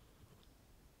devotees.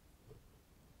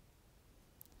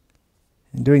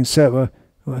 And doing so,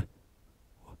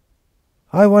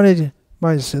 I wanted,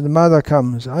 the mother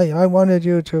comes, I wanted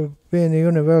you to be in the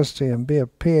university and be a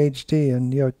PhD,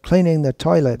 and you're cleaning the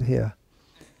toilet here.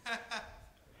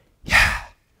 Yeah,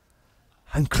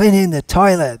 I'm cleaning the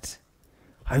toilet.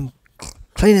 I'm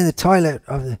cleaning the toilet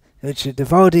which the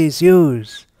devotees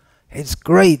use. It's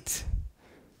great.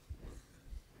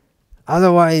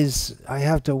 Otherwise, I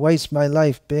have to waste my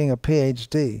life being a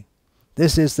PhD.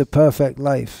 This is the perfect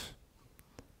life.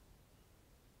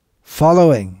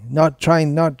 Following, not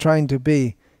trying to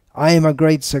be, I am a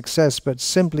great success, but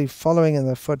simply following in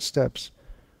the footsteps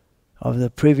of the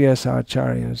previous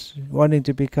acharyas, wanting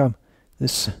to become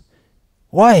this.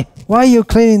 Why are you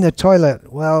cleaning the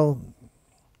toilet? Well,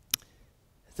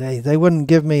 they wouldn't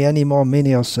give me any more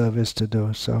menial service to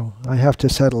do, so I have to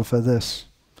settle for this.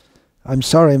 I'm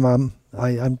sorry, Mum.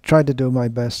 I'm trying to do my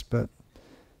best, but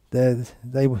they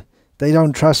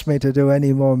don't trust me to do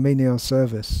any more menial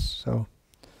service, so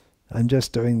I'm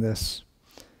just doing this.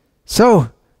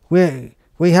 So we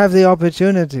have the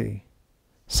opportunity.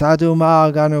 Sadhu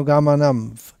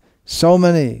Maganugamanam. So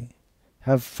many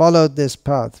have followed this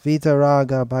path.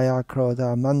 Vitaraga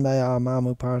Bhayakroda Manmaya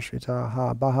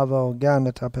Mamupashritaha Bahavo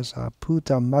Gyanatapasa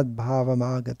Puta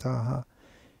Madbhavamagataha.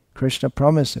 Krishna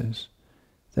promises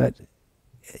that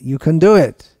you can do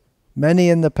it. Many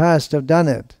in the past have done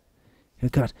it.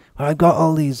 I've got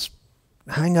all these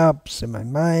hang-ups in my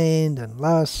mind, and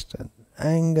lust, and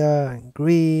anger, and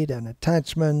greed, and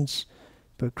attachments.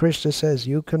 But Krishna says,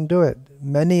 you can do it.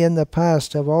 Many in the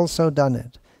past have also done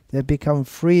it. They've become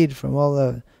freed from all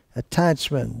the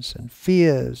attachments, and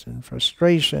fears, and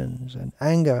frustrations, and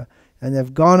anger. And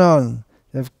they've gone on.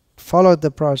 They've followed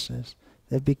the process.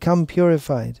 They've become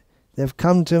purified. They've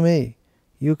come to me.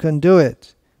 You can do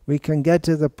it. We can get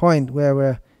to the point where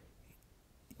we're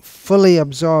fully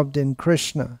absorbed in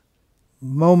Krishna,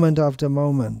 moment after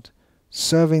moment,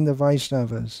 serving the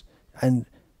Vaishnavas. And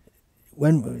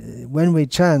when we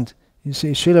chant, you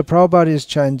see, Srila Prabhupada is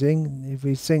chanting. If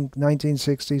we think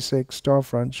 1966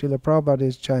 storefront, Srila Prabhupada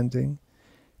is chanting,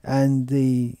 and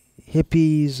the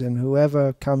hippies and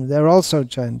whoever come, they're also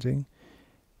chanting.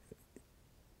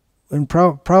 When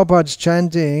Prabhupada's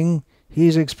chanting,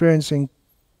 he's experiencing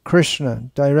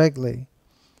Krishna directly.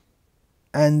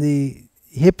 And the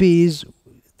hippies,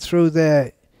 through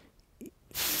their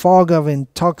fog of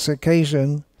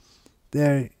intoxication,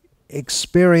 they're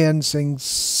experiencing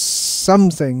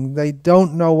something. They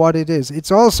don't know what it is.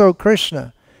 It's also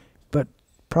Krishna. But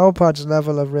Prabhupada's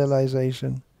level of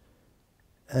realization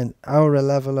and our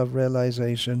level of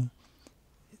realization,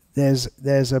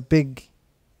 there's a big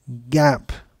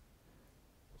gap.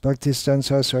 Bhaktisiddhanta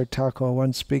Saraswati Thakur,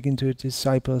 once speaking to a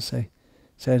disciple,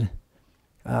 said,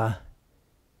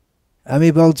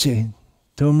 আমি বলছি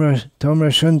তোমরা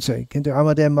শুনছো কিন্তু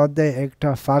আমাদের মধ্যে একটা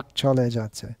ফাঁক চলে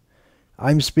যাচ্ছে.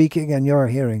 I'm speaking and you're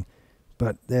hearing,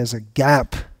 but there's a gap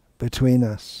between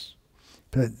us.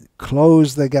 But close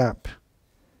the gap.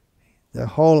 The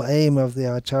whole aim of the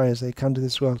acharyas, they come to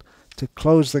this world to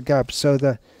close the gap so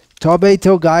that tobe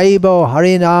to gaibo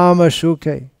harinama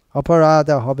shuke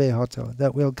aparada hobe hoto,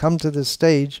 that we'll come to the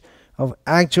stage of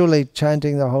actually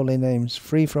chanting the holy names,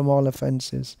 free from all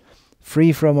offenses,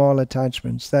 free from all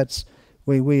attachments. That's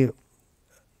we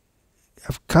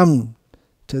have come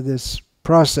to this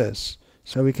process,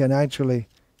 so we can actually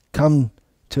come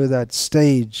to that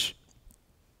stage.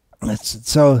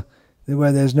 So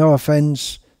where there's no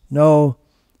offense, no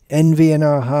envy in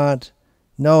our heart,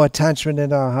 no attachment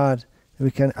in our heart,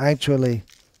 we can actually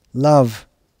love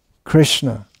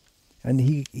Krishna. And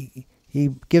he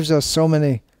gives us so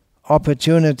many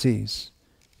opportunities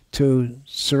to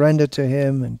surrender to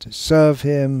Him and to serve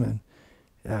Him,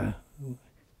 and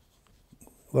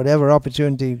whatever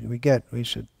opportunity we get, we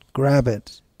should grab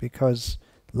it, because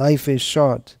life is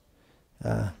short.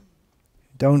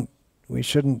 We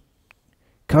shouldn't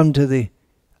come to the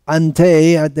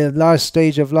ante at the last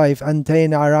stage of life, ante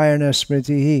narayana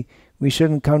smritihi. We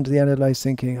shouldn't come to the end of life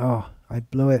thinking, oh, I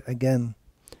blew it again.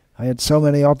 I had so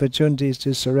many opportunities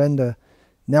to surrender.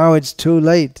 Now it's too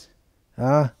late.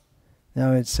 Now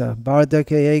it's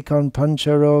Bardake ekon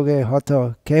pancharoge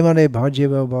hoto kemane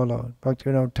bhajivo bolo.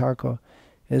 Bhaktivinoda Thakur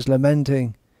is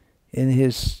lamenting in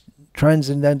his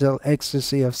transcendental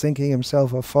ecstasy of thinking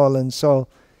himself a fallen soul.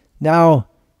 Now,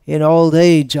 in old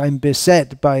age, I'm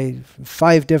beset by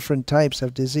 5 different types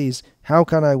of disease. How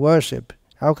can I worship?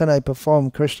 How can I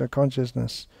perform Krishna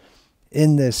consciousness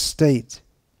in this state?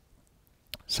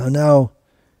 So now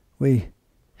we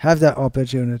have that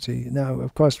opportunity. Now,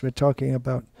 of course, we're talking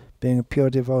about being a pure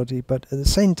devotee, but at the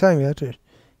same time,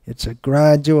 it's a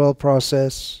gradual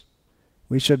process.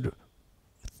 We should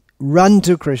run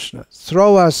to Krishna,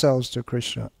 throw ourselves to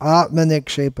Krishna,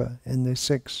 Atmanikshepa, in the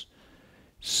six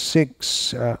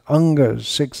angas,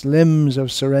 6 limbs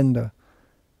of surrender.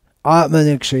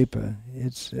 Atmanikshepa,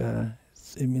 it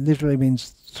literally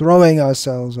means throwing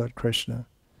ourselves at Krishna.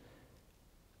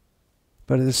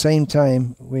 But at the same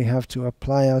time, we have to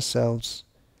apply ourselves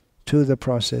to the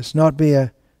process, not be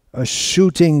a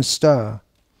shooting star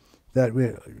that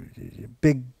we're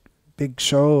big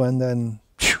show and then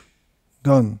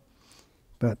gone.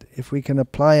 But if we can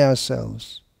apply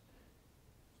ourselves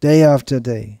day after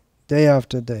day, day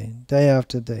after day, day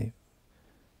after day,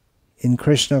 in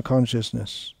Krishna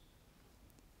consciousness,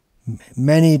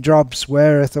 many drops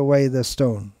weareth away the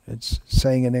stone. It's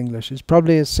saying in English. It's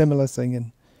probably a similar thing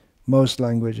in most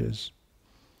languages.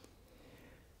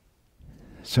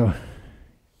 So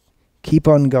keep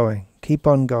on going, keep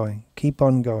on going, keep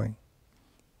on going.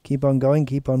 Keep on going,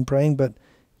 keep on praying, but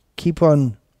keep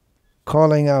on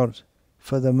calling out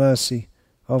for the mercy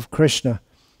of Krishna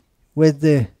with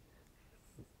the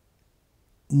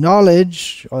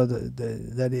knowledge or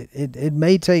that it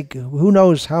may take who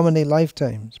knows how many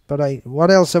lifetimes, but what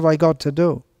else have I got to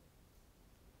do?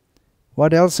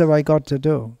 What else have I got to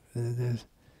do?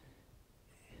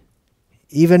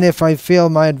 Even if I feel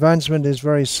my advancement is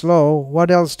very slow, what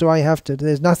else do I have to do?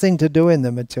 There's nothing to do in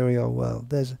the material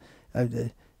world.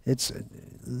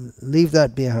 Leave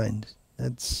that behind.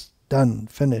 That's done,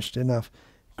 finished, enough.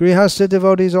 Grihastha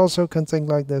devotees also can think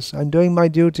like this. I'm doing my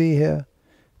duty here,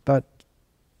 but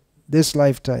this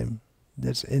lifetime,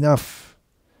 that's enough.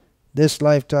 This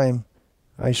lifetime,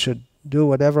 I should do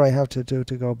whatever I have to do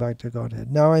to go back to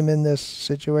Godhead. Now I'm in this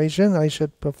situation, I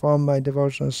should perform my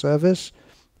devotional service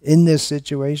in this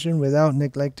situation without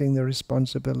neglecting the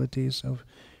responsibilities of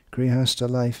Grihastha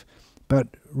life. But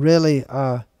really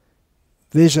our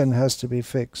vision has to be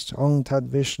fixed. Ong tad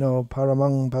Vishnu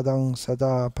paramang padang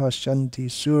sada pashyanti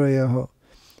suryaho.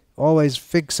 Always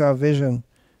fix our vision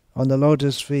on the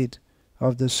lotus feet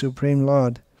of the Supreme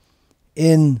Lord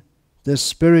in the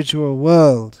spiritual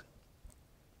world.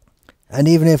 And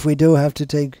even if we do have to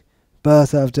take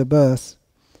birth after birth,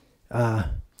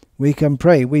 we can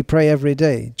pray. We pray every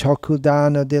day.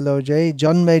 Chakudana diloje,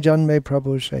 janme janme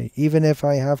prabhushe. Even if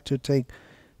I have to take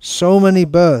so many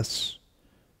births,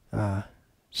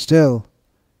 still,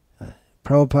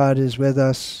 Prabhupada is with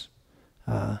us.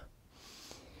 That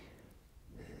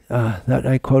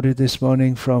I quoted this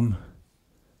morning from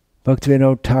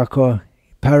Bhaktivinoda Thakur,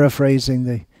 paraphrasing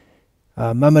the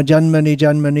Mama Janmani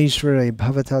Janmanishvare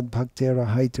Bhavatad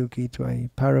Bhaktira Haitu Kitwai,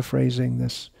 paraphrasing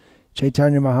this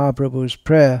Chaitanya Mahaprabhu's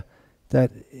prayer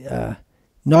that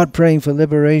not praying for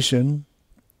liberation,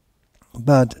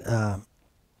 but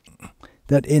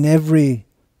that in every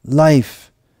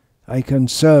life I can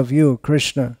serve you,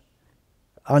 Krishna,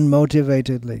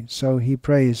 unmotivatedly. So he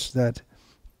prays that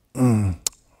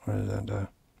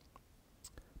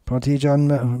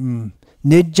Pratijanma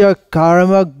Nijja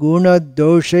karma guna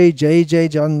doshe jai jai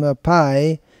janma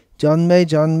pai janme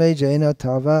janme jaina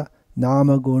tava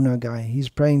nama guna gai. He's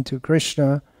praying to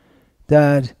Krishna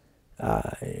that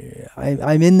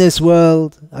I'm in this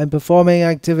world, I'm performing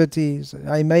activities,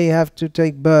 I may have to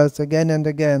take birth again and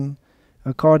again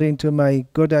according to my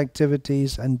good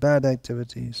activities and bad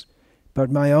activities. But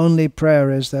my only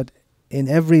prayer is that in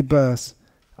every birth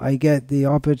I get the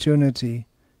opportunity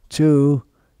to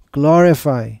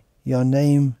glorify your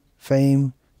name,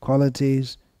 fame,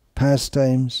 qualities,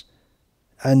 pastimes,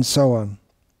 and so on.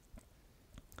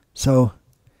 So,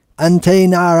 ante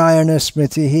narayana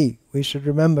smritihi, we should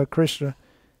remember Krishna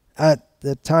at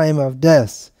the time of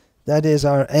death. That is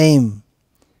our aim.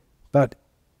 But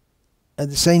at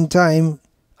the same time,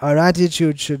 our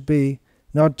attitude should be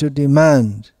not to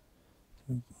demand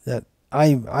that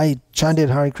I chanted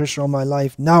Hare Krishna all my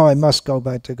life, now I must go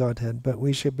back to Godhead. But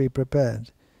we should be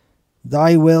prepared.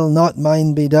 Thy will, not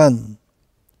mine, be done,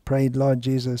 prayed Lord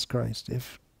Jesus Christ.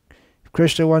 If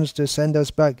Krishna wants to send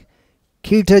us back,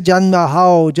 Kita janma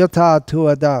hao jata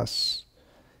tuadas,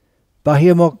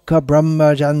 bahimukha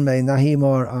brahma janme nahi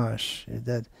mor ash.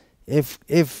 That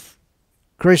if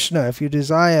Krishna, if you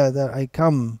desire that I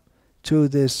come to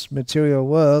this material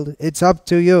world, it's up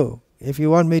to you. If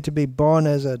you want me to be born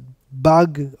as a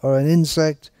bug or an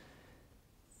insect,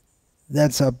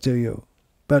 that's up to you.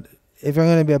 But if I'm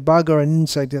going to be a bug or an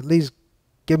insect, at least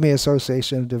give me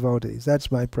association of devotees.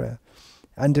 That's my prayer.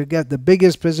 And to get the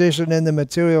biggest position in the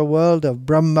material world of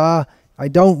Brahma, I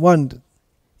don't want,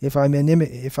 if I'm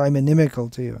inimical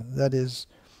to you. That is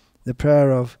the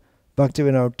prayer of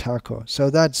Bhaktivinoda Thakur. So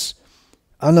that's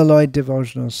unalloyed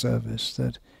devotional service.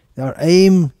 That our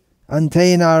aim,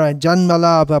 ante narayana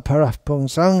janmalabha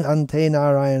parapungsang ante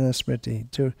narayana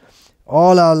smriti. To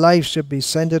all our life should be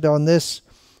centered on this.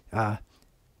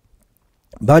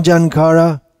 Bhajan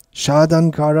kara,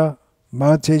 sadhan kara,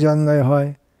 marte janle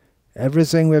hoy.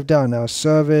 Everything we've done, our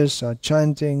service, our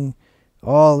chanting,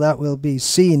 all that will be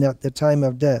seen at the time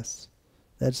of death.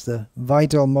 That's the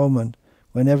vital moment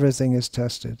when everything is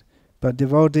tested. But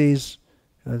devotees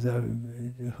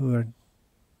who are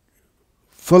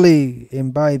fully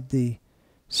imbibe the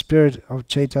spirit of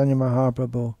Chaitanya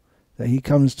Mahaprabhu that he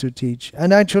comes to teach.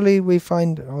 And actually we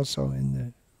find also in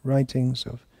the writings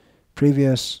of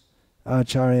previous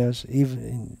acharyas, even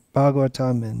in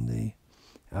Bhagavatam, in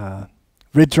the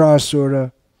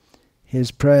Vritrasura,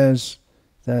 his prayers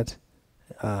that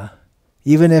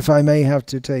even if I may have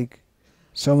to take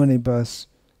so many births,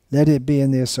 let it be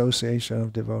in the association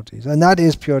of devotees. And that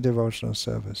is pure devotional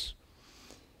service.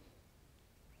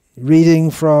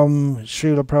 Reading from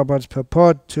Srila Prabhupada's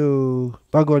purport to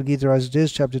Bhagavad Gita as it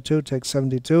is, chapter 2, text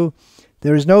 72,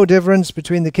 there is no difference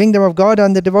between the kingdom of God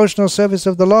and the devotional service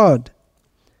of the Lord.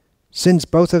 Since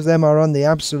both of them are on the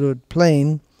absolute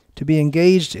plane, to be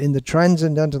engaged in the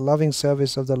transcendental loving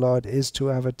service of the Lord is to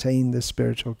have attained the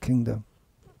spiritual kingdom.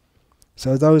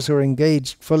 So those who are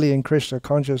engaged fully in Krishna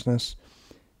consciousness,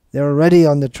 they're already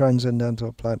on the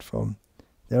transcendental platform.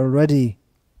 They're already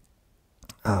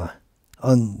on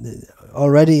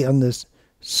this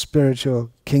spiritual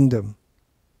kingdom.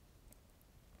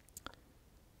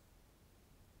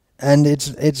 And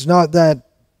it's not that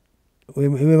we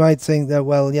might think that,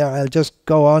 well, yeah, I'll just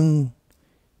go on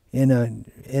in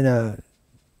a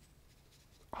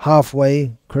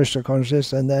halfway Krishna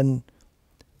consciousness and then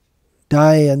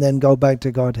die and then go back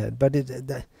to Godhead. But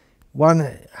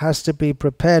one has to be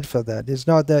prepared for that. It's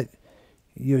not that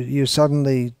you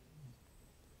suddenly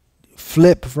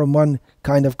flip from one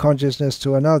kind of consciousness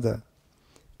to another.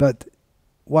 But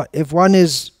if one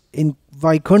is in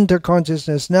Vaikuntha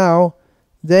consciousness now,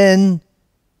 then,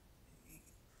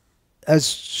 as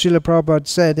Srila Prabhupada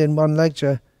said in one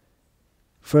lecture,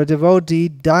 for a devotee,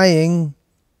 dying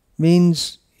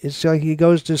means it's like he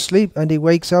goes to sleep and he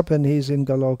wakes up and he's in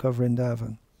Goloka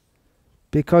Vrindavan.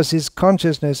 Because his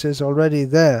consciousness is already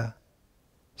there.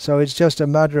 So it's just a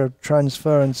matter of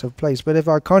transference of place. But if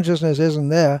our consciousness isn't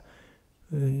there,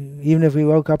 even if we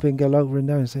woke up in Goloka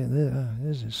Vrindavan and say,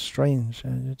 this is strange,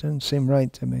 it doesn't seem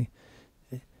right to me.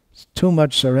 It's too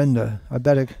much surrender. I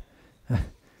better...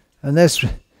 unless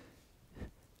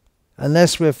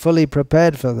we're fully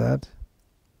prepared for that,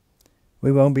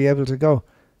 we won't be able to go.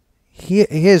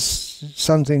 Here's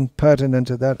something pertinent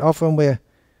to that. Often we're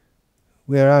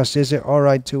asked, is it all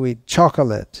right to eat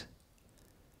chocolate?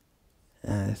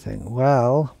 And I think,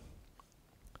 well,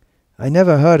 I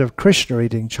never heard of Krishna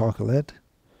eating chocolate.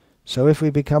 So if we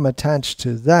become attached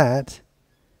to that,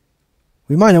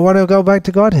 we might not want to go back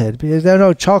to Godhead. Because there's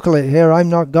no chocolate here, I'm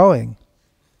not going.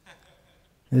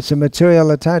 It's a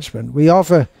material attachment.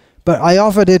 But I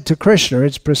offered it to Krishna,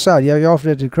 it's prasad. Yeah, you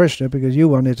offered it to Krishna because you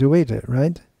wanted to eat it,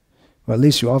 right? Well, at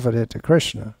least you offered it to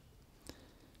Krishna.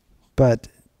 But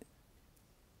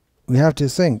we have to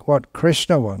think what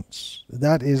Krishna wants.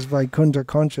 That is Vaikuntha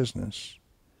consciousness.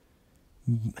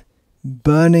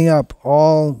 Burning up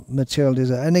all material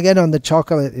desire. And again on the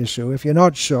chocolate issue, if you're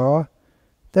not sure,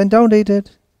 then don't eat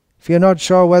it. If you're not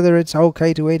sure whether it's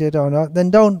okay to eat it or not,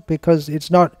 then don't, because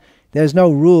there's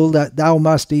no rule that thou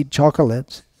must eat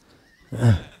chocolate.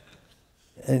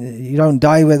 And you don't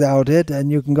die without it,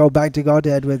 and you can go back to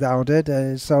Godhead without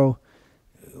it. So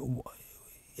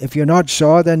if you're not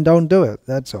sure, then don't do it.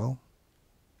 That's all.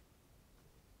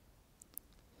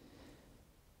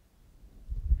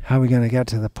 How are we going to get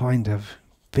to the point of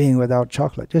being without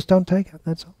chocolate? Just don't take it.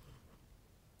 That's all.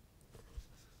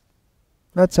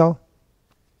 That's all.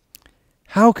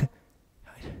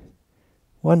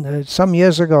 Some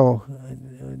years ago,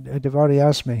 a devotee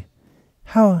asked me,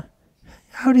 how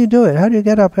do you do it? How do you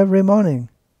get up every morning?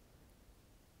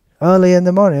 Early in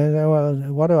the morning. I said, well,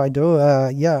 what do I do?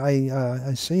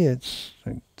 I see it's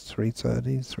like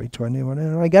 3:30, 3:20,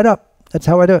 whatever. I get up. That's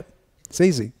how I do it. It's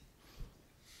easy.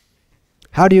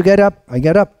 How do you get up? I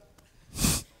get up.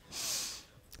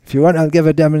 If you want, I'll give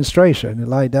a demonstration. You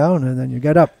lie down and then you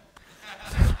get up.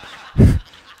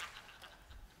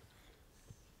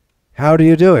 How do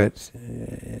you do it?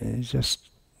 It's just,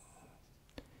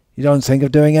 you don't think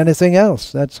of doing anything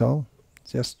else, that's all.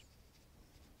 Just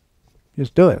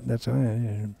do it, that's all.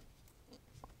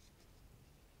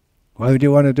 Why would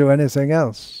you want to do anything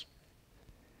else?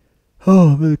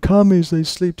 Oh, the kammis, they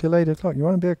sleep till 8 o'clock. You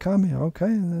want to be a kami? Okay.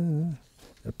 There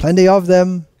are plenty of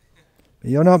them. But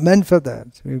you're not meant for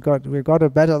that. We've got a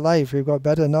better life, we've got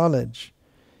better knowledge.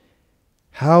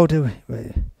 How do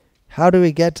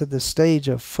we get to the stage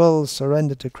of full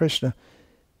surrender to Krishna?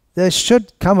 There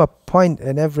should come a point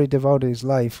in every devotee's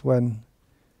life when,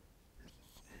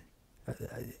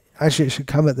 actually it should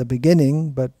come at the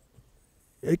beginning, but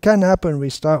it can happen. We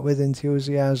start with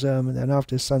enthusiasm, and then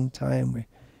after some time we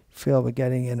feel we're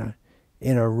getting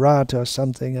in a rut or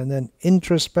something, and then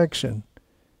introspection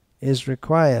is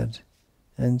required,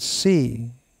 and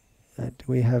see that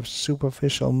we have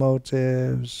superficial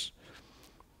motives.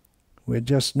 We're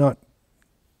just not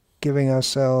giving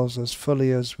ourselves as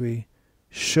fully as we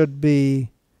should be.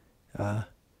 And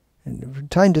from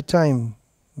time to time,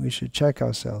 we should check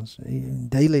ourselves. Even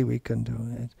daily we can do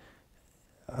it.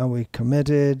 Are we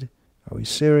committed? Are we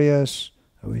serious?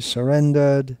 Are we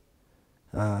surrendered?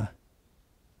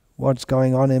 What's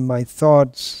going on in my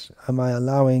thoughts? Am I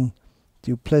allowing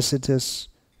duplicitous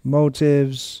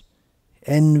motives,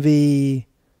 envy,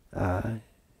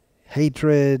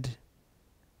 hatred,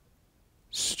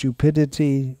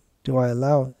 stupidity? Do I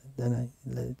allow? Then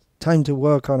time to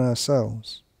work on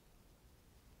ourselves.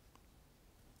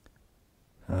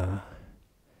 And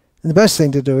the best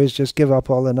thing to do is just give up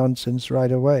all the nonsense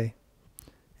right away.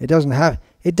 It doesn't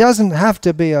have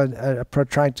to be a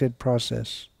protracted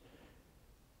process.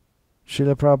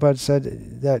 Srila Prabhupada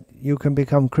said that you can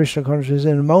become Krishna conscious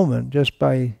in a moment just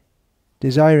by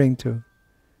desiring to.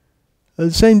 At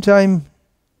the same time,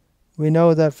 we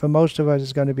know that for most of us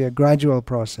it's going to be a gradual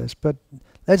process, but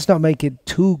let's not make it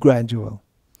too gradual.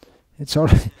 It's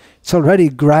already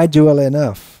gradual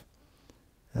enough.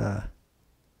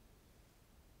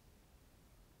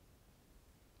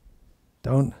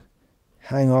 Don't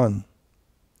hang on.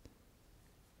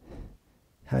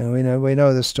 We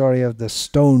know the story of the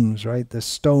stones, right? The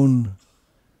stone,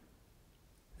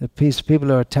 the people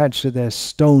who are attached to their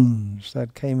stones,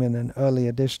 that came in an early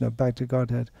edition of Bhakti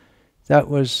Godhead. That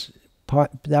was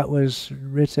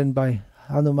written by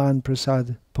Hanuman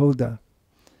Prasad Poda.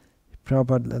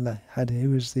 Prabhupada he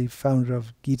was the founder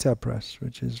of Gita Press,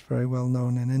 which is very well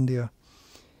known in India.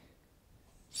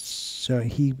 So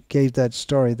he gave that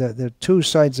story that there are two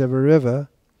sides of a river,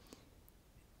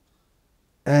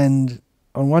 and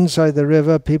on one side of the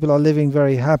river people are living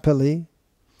very happily.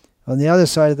 On the other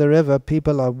side of the river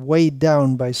people are weighed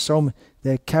down by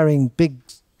they're carrying big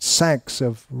sacks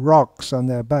of rocks on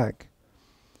their back,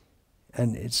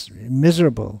 and it's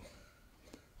miserable.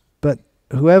 But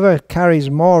whoever carries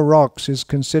more rocks is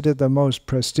considered the most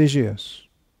prestigious,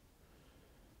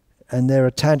 and they're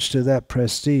attached to that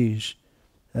prestige.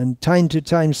 And time to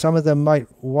time, some of them might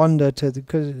wander to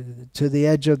the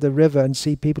edge of the river and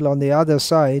see people on the other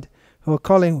side who are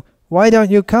calling, "Why don't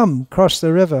you come cross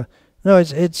the river?" No,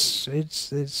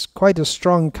 it's quite a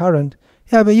strong current.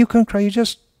 Yeah, but you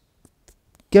just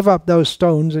give up those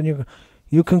stones and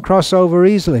you can cross over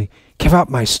easily. Give up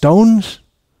my stones?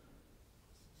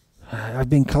 I've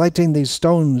been collecting these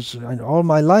stones all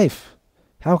my life.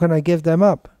 How can I give them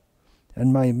up?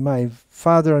 And my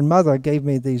father and mother gave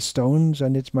me these stones,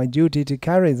 and it's my duty to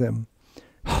carry them.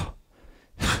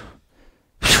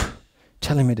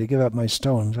 Telling me to give up my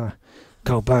stones. I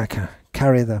go back and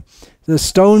carry them. The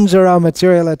stones are our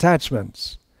material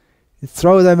attachments. You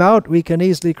throw them out, we can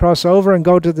easily cross over and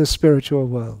go to the spiritual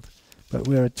world. But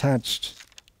we're attached,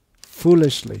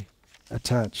 foolishly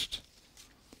attached.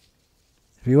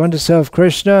 If we want to serve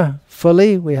Krishna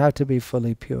fully, we have to be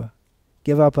fully pure.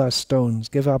 Give up our stones,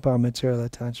 give up our material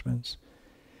attachments.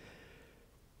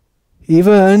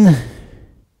 Even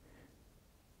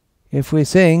if we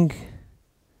think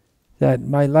that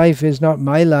my life is not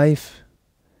my life,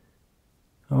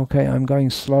 okay, I'm going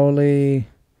slowly,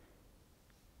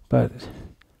 but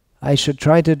I should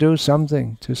try to do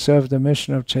something to serve the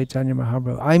mission of Chaitanya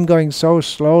Mahaprabhu. I'm going so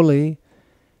slowly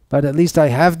but at least I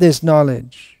have this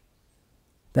knowledge.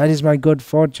 That is my good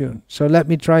fortune. So let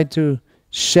me try to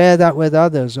share that with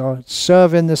others, or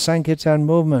serve in the Sankirtan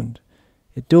movement.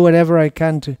 Do whatever I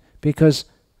can to, because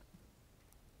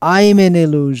I'm in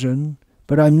illusion,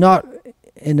 but I'm not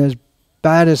in as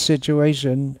bad a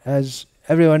situation as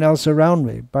everyone else around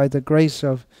me. By the grace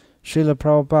of Srila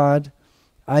Prabhupada,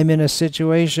 I'm in a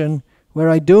situation where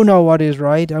I do know what is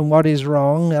right and what is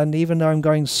wrong, and even though I'm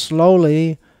going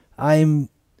slowly, I'm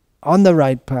on the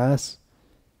right path.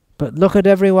 But look at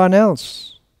everyone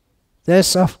else. They're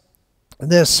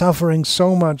suffering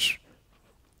so much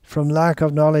from lack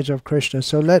of knowledge of Krishna.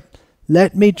 So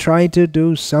let me try to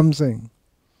do something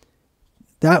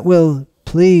that will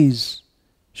please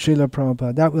Srila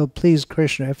Prabhupada, that will please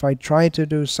Krishna, if I try to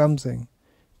do something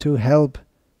to help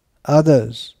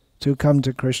others to come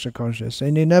to Krishna consciousness.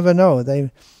 And you never know,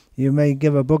 you may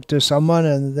give a book to someone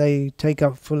and they take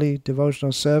up fully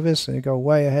devotional service and they go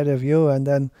way ahead of you, and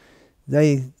then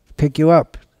they pick you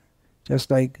up,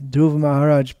 just like Dhruva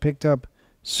Maharaj picked up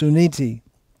Suniti.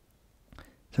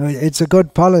 So it's a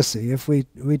good policy. If we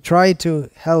try to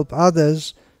help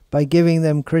others by giving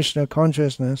them Krishna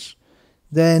consciousness,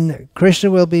 then Krishna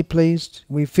will be pleased.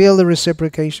 We feel the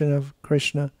reciprocation of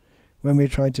Krishna when we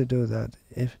try to do that.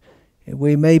 If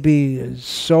we may be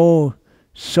so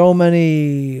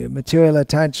many material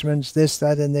attachments, this,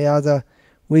 that and the other,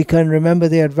 we can remember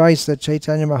the advice that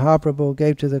Chaitanya Mahaprabhu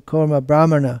gave to the Kurma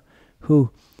Brahmana,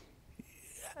 who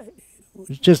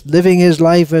was just living his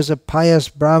life as a pious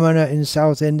Brahmana in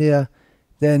South India.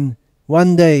 Then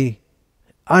one day,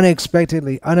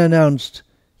 unexpectedly, unannounced,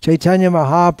 Chaitanya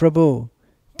Mahaprabhu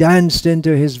danced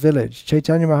into his village.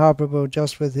 Chaitanya Mahaprabhu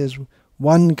just with his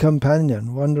one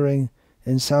companion wandering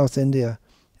in South India.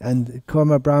 And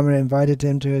Kurma Brahmana invited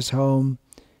him to his home,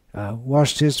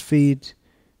 washed his feet,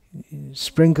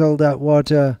 sprinkled that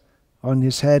water on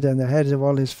his head and the heads of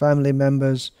all his family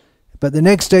members. But the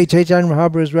next day Chaitanya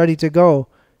Mahaprabhu was ready to go,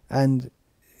 and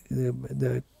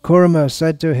the Kurma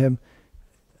said to him,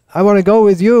 I want to go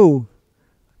with you.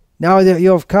 Now that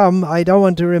you have come, I don't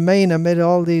want to remain amid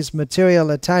all these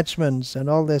material attachments and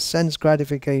all this sense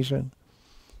gratification.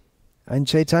 And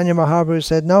Chaitanya Mahaprabhu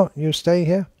said, no, you stay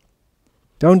here.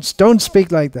 Don't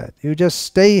speak like that. You just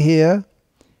stay here.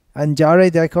 And jare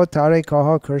dekho tare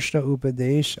kaha Krishna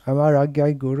upadesh, amar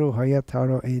agyai guru haya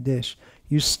taro edesh.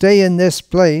 You stay in this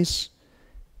place,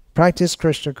 practice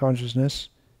Krishna consciousness,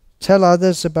 tell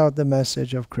others about the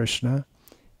message of Krishna,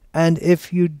 and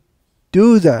if you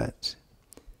do that,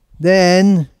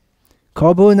 then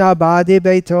Kabuna Badi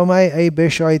Beitomai E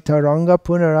Bishoy Taranga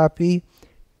Punarapi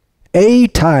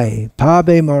Eitai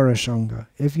Pabe Morashanga.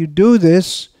 If you do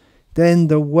this, then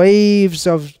the waves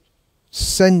of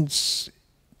sense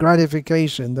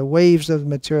gratification, the waves of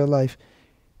material life,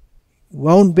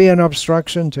 won't be an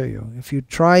obstruction to you. If you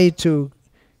try to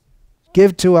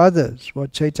give to others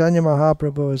what Chaitanya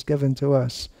Mahaprabhu has given to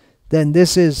us, then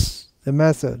this is the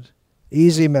method,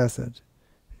 easy method,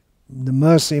 the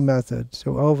mercy method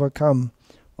to overcome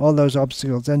all those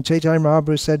obstacles. And Chaitanya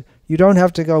Mahaprabhu said, you don't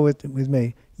have to go with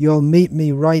me. You'll meet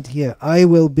me right here. I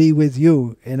will be with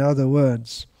you, in other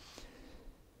words.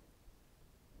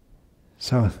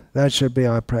 So that should be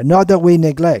our prayer. Not that we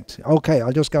neglect. Okay,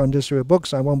 I'll just go and distribute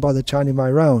books. I won't bother chanting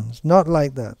my rounds. Not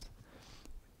like that.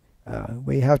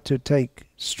 We have to take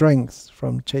strength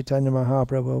from Chaitanya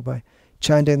Mahaprabhu by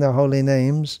chanting the holy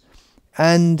names.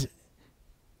 And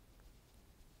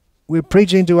we're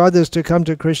preaching to others to come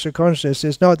to Krishna consciousness.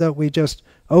 It's not that we just,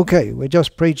 okay, we're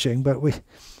just preaching, but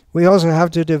we also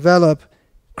have to develop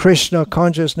Krishna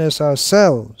consciousness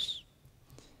ourselves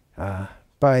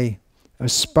by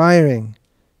aspiring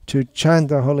to chant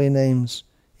the holy names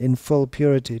in full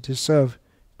purity, to serve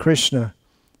Krishna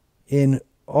in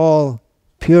all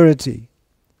purity.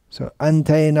 So,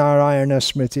 ante narayana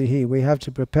smritihi, we have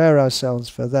to prepare ourselves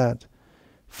for that,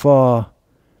 for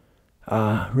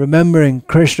remembering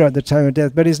Krishna at the time of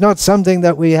death. But it's not something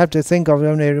that we have to think of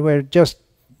when we're just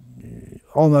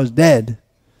almost dead.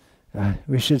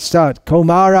 We should start.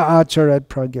 Komara acharat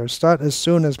pragya. Start as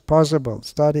soon as possible.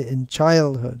 Start it in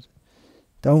childhood.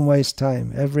 Don't waste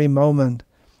time. Every moment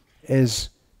is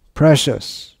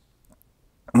precious.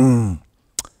 What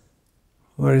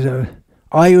is it?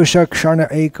 Ayusha kshana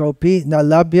ekopi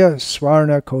nalabhya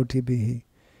swarna kotibihi.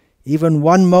 Even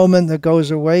one moment that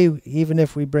goes away, even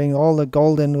if we bring all the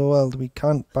gold in the world, we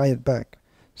can't buy it back.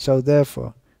 So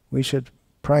therefore, we should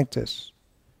practice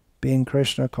being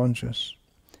Krishna conscious.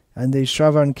 And these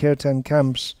Shravan-kirtana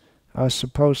camps are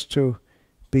supposed to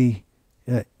be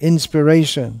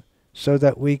inspiration, so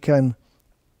that we can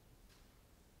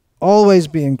always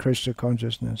be in Krishna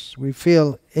consciousness. We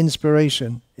feel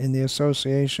inspiration in the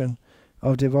association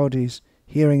of devotees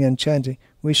hearing and chanting.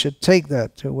 We should take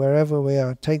that to wherever we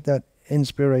are, take that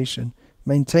inspiration,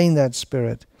 maintain that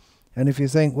spirit. And if you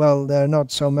think, well, there are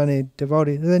not so many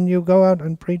devotees, then you go out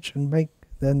and preach and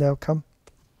then they'll come.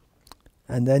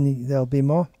 And then there'll be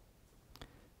more.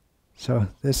 So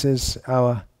this is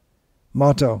our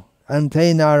motto.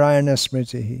 Ante Narayana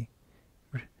Smritihi.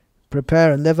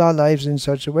 Prepare and live our lives in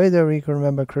such a way that we can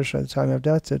remember Krishna at the time of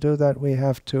death. To do that, we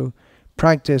have to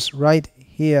practice right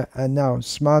here and now.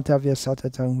 Smartavya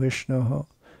satatang Vishnoho.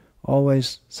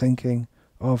 Always thinking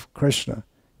of Krishna.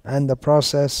 And the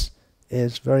process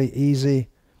is very easy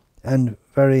and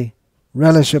very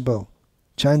relishable.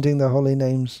 Chanting the holy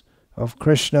names of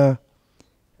Krishna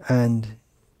and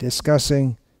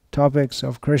discussing topics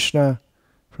of Krishna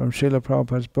from Srila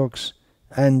Prabhupada's books,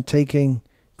 and taking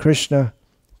Krishna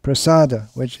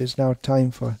prasada, which is now time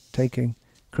for taking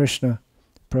Krishna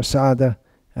prasada,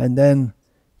 and then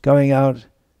going out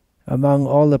among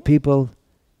all the people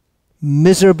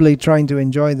miserably trying to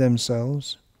enjoy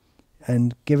themselves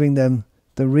and giving them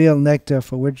the real nectar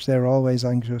for which they're always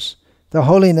anxious, the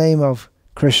holy name of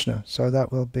Krishna. So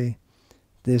that will be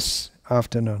this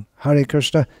afternoon. Hare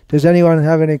Krishna. Does anyone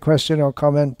have any question or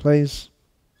comment, please?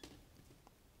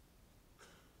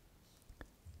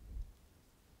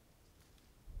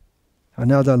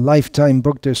 Another lifetime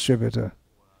book distributor.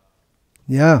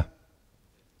 Yeah.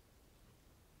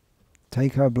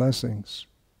 Take her blessings.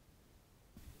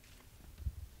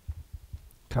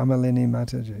 Kamalini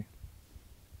Mataji.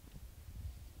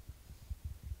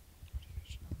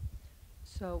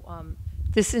 So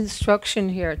this instruction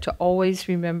here to always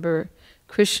remember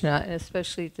Krishna, and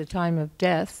especially at the time of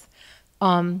death,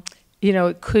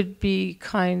 it could be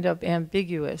kind of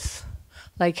ambiguous,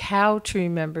 like how to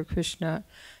remember Krishna.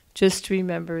 Just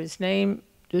remember his name,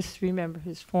 just remember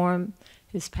his form,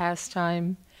 his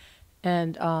pastime,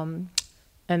 and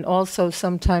also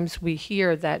sometimes we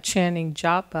hear that chanting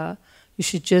japa, you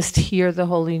should just hear the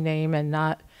holy name and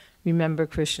not remember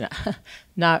Krishna,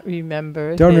 not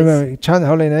remember. Don't remember, chant the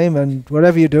holy name, and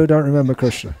whatever you do, don't remember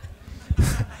Krishna.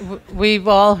 We've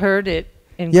all heard it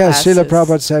in yes, classes. Srila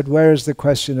Prabhupada said, where is the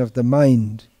question of the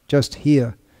mind? Just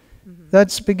here. Mm-hmm.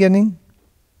 That's beginning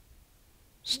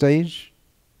stage.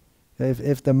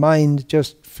 If the mind,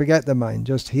 just forget the mind,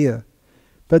 just here.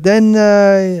 But then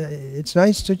it's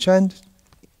nice to chant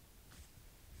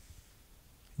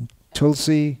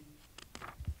Tulsi,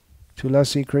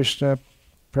 Tulasi Krishna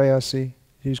Prayasi.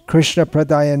 She's Krishna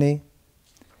Pradayani,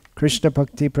 Krishna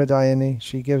Bhakti Pradayani.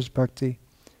 She gives bhakti.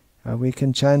 We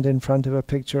can chant in front of a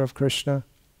picture of Krishna.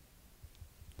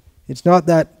 It's not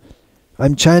that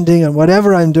I'm chanting and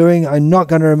whatever I'm doing, I'm not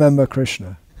going to remember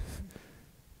Krishna.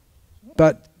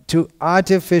 But to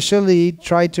artificially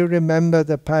try to remember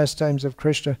the pastimes of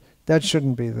Krishna, that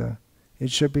shouldn't be there.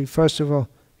 It should be, first of all,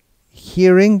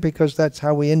 hearing, because that's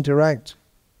how we interact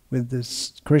with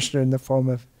this Krishna in the form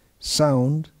of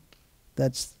sound.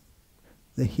 That's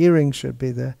the hearing should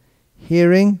be there.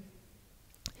 Hearing,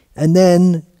 and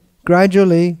then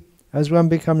gradually, as one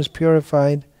becomes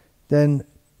purified, then,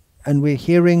 and we're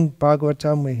hearing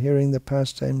Bhagavatam, we're hearing the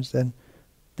pastimes,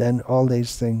 then all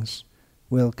these things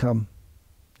will come.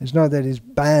 It's not that it's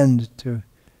banned to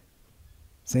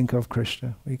think of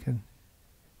Krishna. We can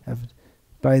have,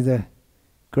 by the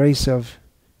grace of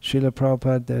Srila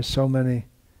Prabhupada, there's so many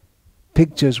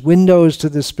pictures, windows to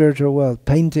the spiritual world,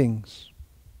 paintings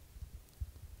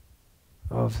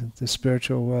of the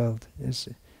spiritual world.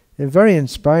 They're very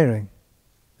inspiring,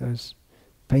 those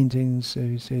paintings.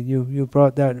 You say you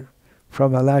brought that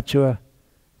from Alachua,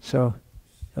 so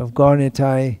of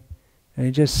Gaur-Nitai, and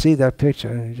you just see that picture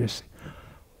and you just,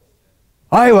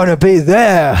 I want to be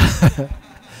there.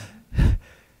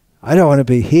 I don't want to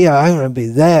be here, I want to be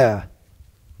there.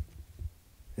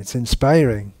 It's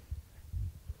inspiring.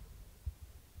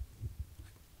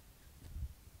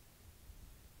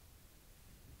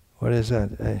 What is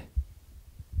that?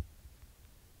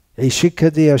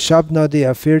 Ishikadiya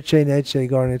Shabnadiya Firche Neche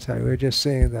Gaur-Nitai. We're just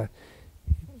saying that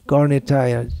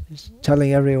Gaur-Nitai is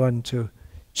telling everyone to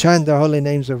chant the holy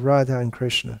names of Radha and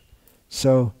Krishna.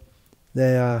 So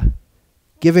they are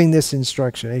giving this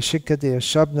instruction. Ishikadiya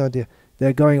Shabnadiya.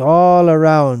 They're going all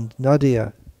around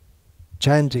Nadia,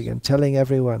 chanting and telling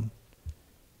everyone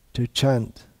to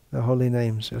chant the holy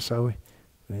names. So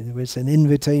it's an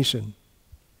invitation.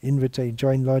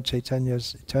 Join Lord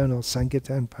Chaitanya's eternal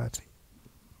Sankirtan party.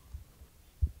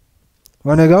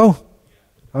 Want to go?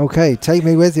 Okay, take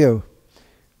me with you.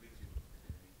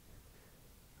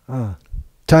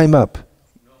 Time up.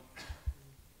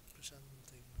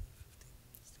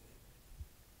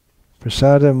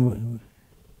 Prasadam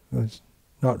was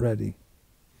not ready.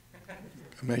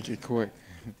 Make it quick.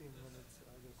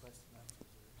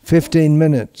 15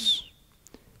 minutes.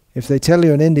 If they tell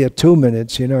you in India 2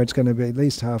 minutes, you know it's going to be at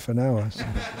least half an hour. So.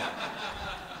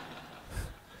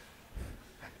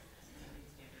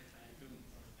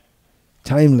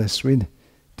 Timeless.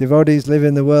 Devotees live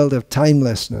in the world of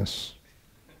timelessness.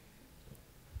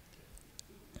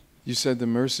 You said the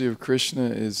mercy of Krishna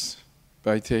is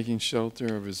by taking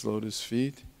shelter of his lotus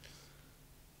feet.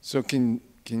 So can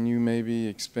you maybe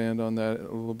expand on that a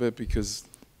little bit? Because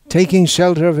taking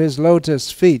shelter of his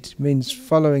lotus feet means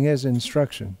following his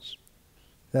instructions.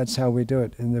 That's how we do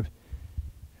it.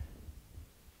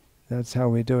 That's how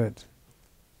we do it.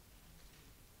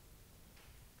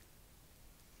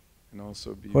 And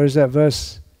also be. What is that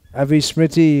verse?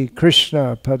 Avismriti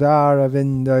Krishna Padara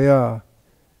Vindaya.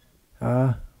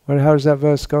 How does that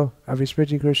verse go?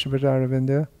 Avismriti Krishna Padara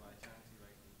Vindaya?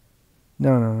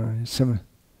 No. It's some.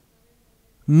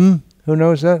 Who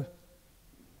knows that?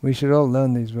 We should all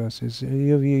learn these verses.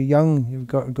 You're young, you've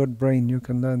got a good brain, you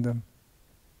can learn them.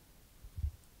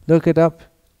 Look it up.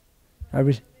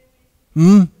 Avismriti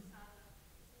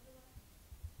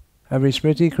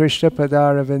Krishna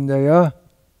Padara Vindaya.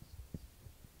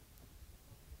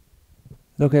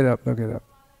 Look it up.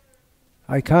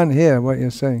 I can't hear what you're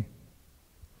saying.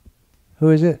 Who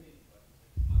is it?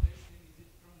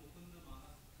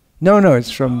 No, it's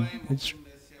from.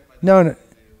 No. No.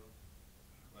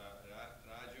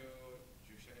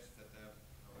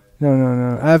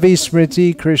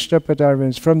 Avismriti Krishna Padara.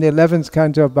 It's from the 11th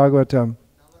canto of Bhagavatam.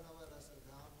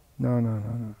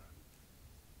 No.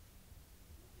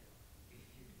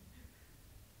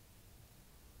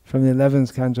 From the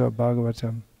 11th canto of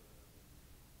Bhagavatam.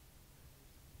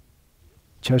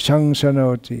 Chashang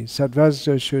Shanoti,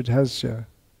 Satvasya Shudhasya.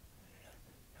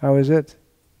 How is it?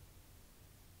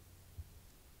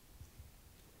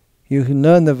 You can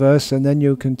learn the verse and then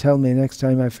you can tell me next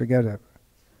time I forget it.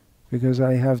 Because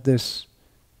I have this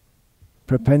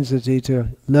propensity to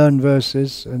learn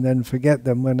verses and then forget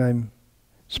them when I'm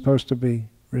supposed to be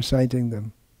reciting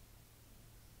them.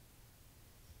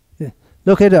 Yeah.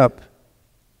 Look it up.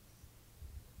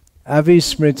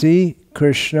 Avismriti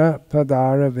Krishna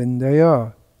Padara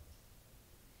Vindaya.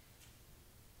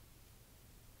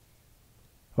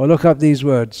 Or look up these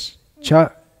words. Shang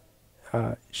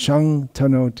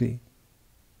Tanoti.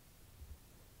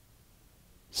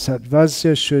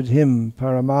 Satvasya Shudhim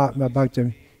Paramatma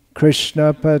Bhaktim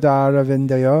Krishna Padara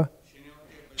Vindaya.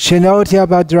 Shinotya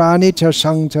Bhadrani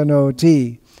Chashang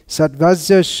Tanoti.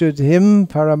 Satvasya Shudhim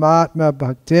Paramatma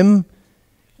Bhaktim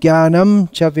Jnanam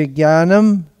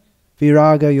Chavigyanam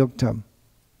Viraga Yuktam.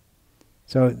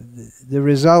 So the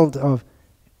result of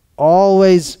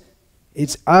always,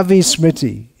 it's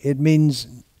avismriti. It means,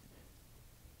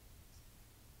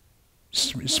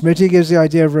 smriti gives the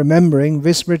idea of remembering,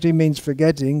 vismriti means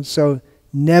forgetting, so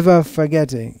never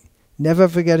forgetting. Never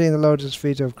forgetting the lotus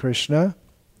feet of Krishna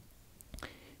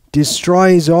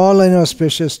destroys all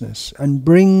inauspiciousness and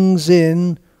brings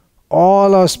in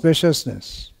all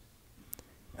auspiciousness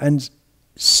and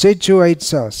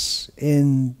situates us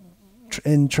in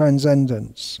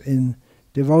transcendence, in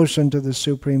devotion to the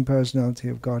Supreme Personality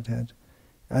of Godhead.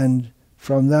 And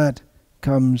from that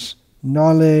comes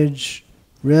knowledge,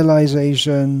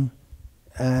 realization,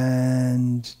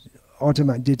 and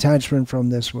automatic detachment from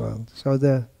this world. So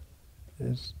there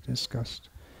is discussed.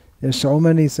 There's so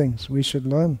many things we should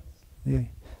learn.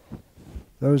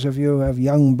 Those of you who have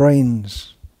young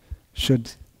brains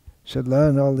should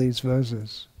learn all these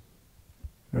verses.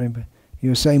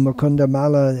 You say Mukunda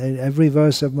Mala, every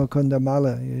verse of Mukunda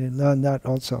Mala, you learn that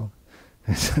also.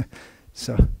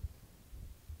 So,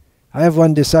 I have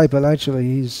one disciple actually,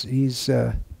 he's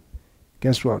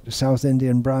guess what, a South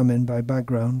Indian Brahmin by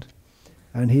background,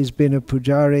 and he's been a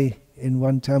pujari in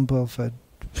one temple for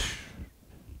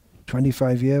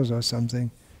 25 years or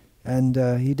something, and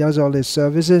he does all his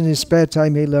service. In his spare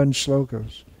time he learns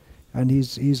shlokas, and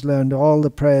he's learned all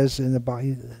the prayers in the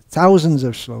Bhagavad, thousands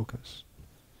of shlokas.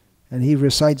 And he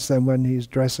recites them when he's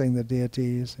dressing the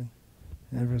deities and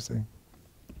everything.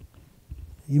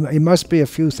 He must be a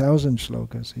few thousand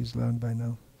shlokas he's learned by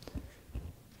now.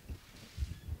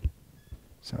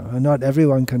 So not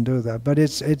everyone can do that, but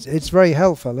it's very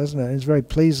helpful, isn't it? It's very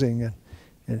pleasing,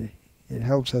 and it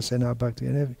helps us in our bhakti.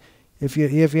 And if you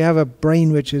have a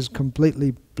brain which is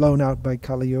completely blown out by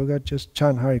Kali Yuga, just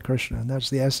chant Hare Krishna, and that's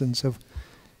the essence of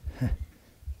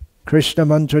Krishna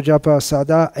mantra japa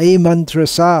sada a mantra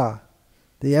sa.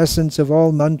 The essence of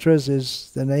all mantras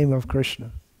is the name of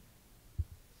Krishna.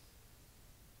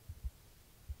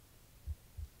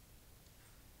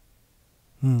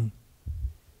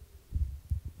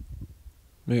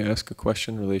 May I ask a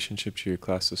question in relationship to your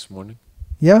class this morning?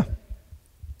 Yeah?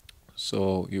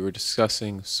 So you were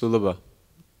discussing sulabha,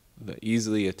 the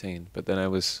easily attained, but then I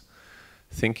was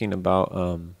thinking about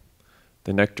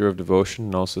the nectar of devotion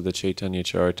and also the Chaitanya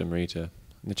Charitamrita.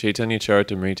 In the Chaitanya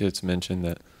Charitamrita, it's mentioned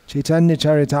that Chaitanya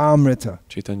Charitamrita.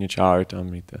 Chaitanya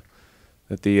Charitamrita,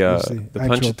 that the actual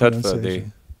Panchatattva, they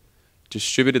pronunciation.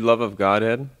 distributed love of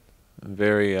Godhead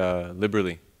very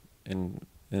liberally, and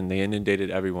they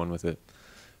inundated everyone with it.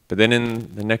 But then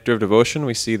in the nectar of devotion,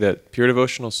 we see that pure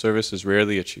devotional service is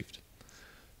rarely achieved.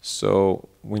 So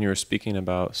when you were speaking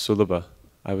about sulabha,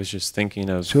 I was just thinking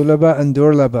of... Sulabha and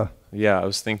Durlabha. Yeah, I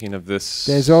was thinking of this...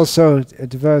 There's also a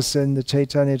verse in the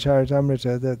Chaitanya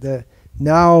Charitamrita that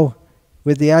now,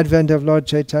 with the advent of Lord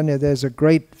Chaitanya, there's a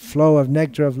great flow of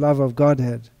nectar of love of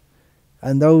Godhead.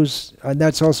 And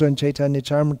that's also in Chaitanya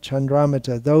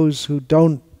Chandramrita. Those who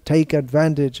don't take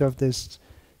advantage of this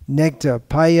nectar,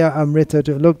 Paya Amrita,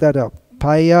 look that up.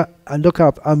 Paya, look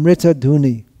up, Amrita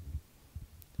Dhuni.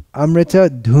 Amrita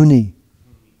Dhuni.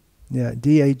 Yeah,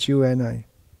 D-H-U-N-I.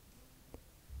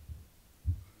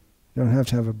 You don't have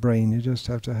to have a brain, you just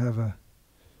have to have a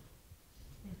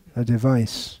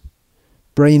device.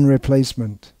 Brain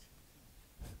replacement.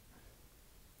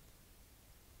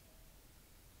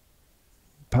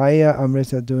 Paya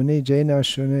Amrita Dhuni, Jaina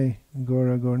Shune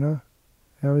Gora Gona.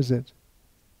 How is it?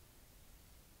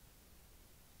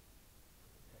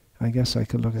 I guess I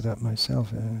could look it up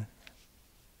myself.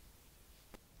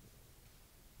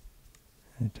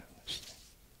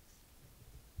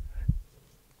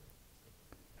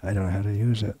 I don't know how to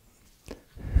use it.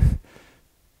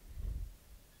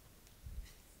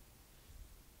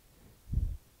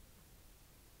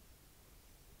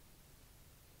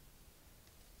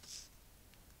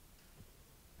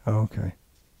 Okay.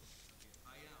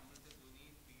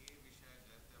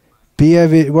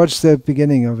 What's the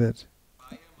beginning of it?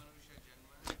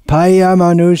 Paya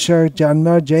Manusha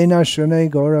Janma Jaina Shune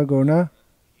Gora Guna.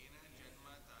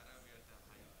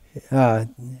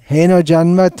 Hena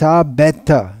Janma Ta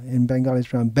Betta. In Bengali it's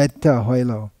from Betta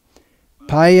Hoilo.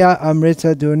 Paya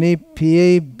Amrita Duni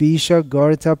Piye Bisha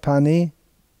Gorta Pani.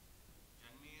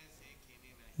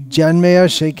 Janmaya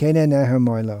Shekene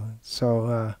Nehamoilo.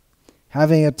 So,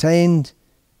 having attained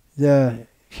the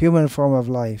human form of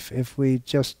life, if we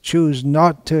just choose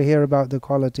not to hear about the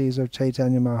qualities of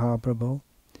Chaitanya Mahaprabhu,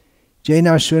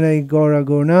 Jaina Shune Gora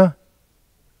Guna,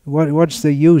 what's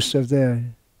the use of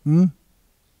their...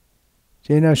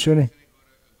 Jaina Shune?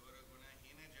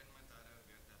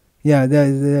 Yeah,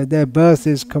 their birth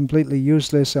is completely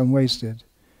useless and wasted.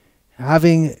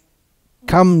 Having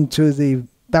come to the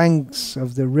banks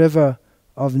of the river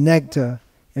of nectar,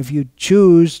 if you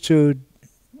choose to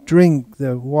drink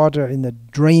the water in the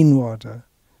drain water,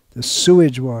 the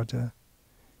sewage water,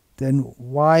 then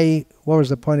what was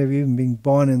the point of even being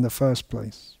born in the first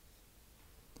place?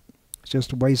 It's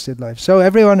just a wasted life. So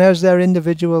everyone has their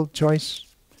individual choice.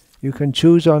 You can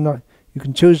choose or not. You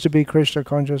can choose to be Krishna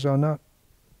conscious or not.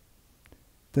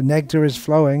 The nectar is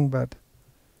flowing, but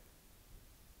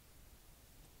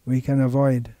we can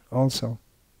avoid also.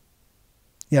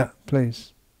 Yeah,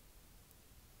 please.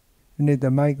 You need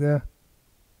the mic there.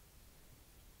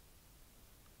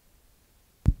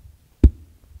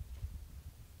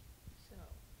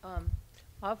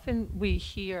 Often we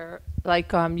hear,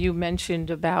 like you mentioned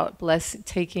about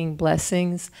taking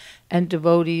blessings, and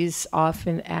devotees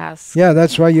often ask... Yeah,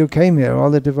 that's why you came here. All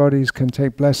the devotees can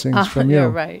take blessings from you. Yeah,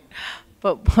 right.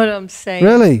 But what I'm saying...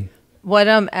 Really? What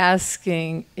I'm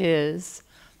asking is,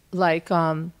 like...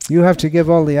 you have to give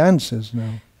all the answers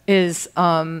now. Is,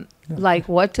 like,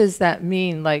 what does that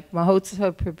mean? Like,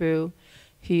 Mahotsav Prabhu,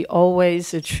 he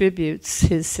always attributes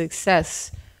his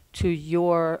success to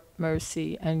your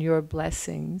mercy and your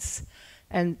blessings.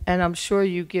 And I'm sure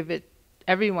you give it,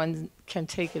 everyone can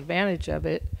take advantage of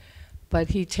it,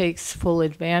 but he takes full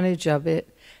advantage of it.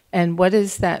 And what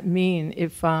does that mean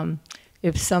if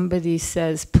somebody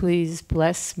says, please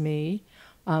bless me?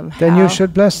 Then you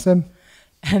should bless them.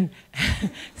 And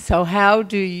so how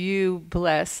do you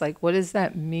bless? Like, what does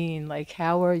that mean? Like,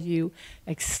 how are you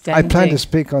extending? I plan to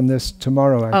speak on this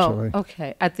tomorrow, actually. Oh,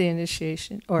 okay. At the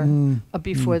initiation, or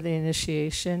before the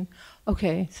initiation.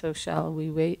 Okay, so shall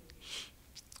we wait?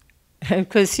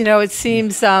 Because, it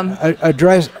seems...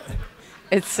 it's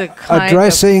a kind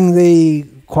addressing the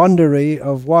quandary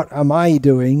of what am I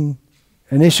doing,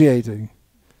 initiating.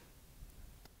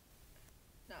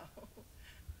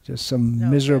 Just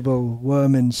some miserable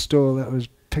worm in stool that was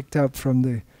picked up from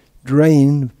the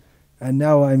drain, and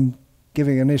now I'm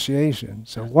giving initiation.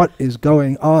 So what is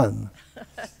going on?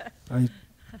 I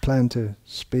plan to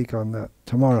speak on that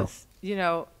tomorrow.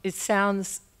 It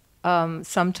sounds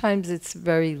sometimes it's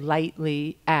very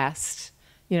lightly asked.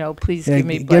 You know, please Yeah, give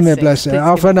me give blessings. me a blessing. Please give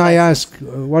me Often I blessings.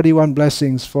 ask, what do you want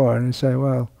blessings for? And I say,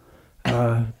 well,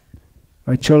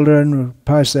 my children will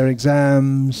pass their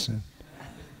exams.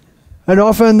 And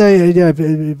often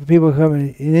people come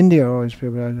in India, always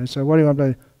people, and I say, what do you want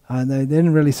blessings? And they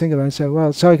didn't really think about it. I said,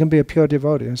 well, so I can be a pure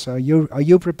devotee. I said, are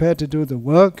you prepared to do the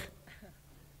work?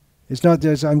 It's not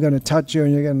just I'm going to touch you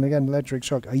and you're going to get an electric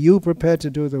shock. Are you prepared to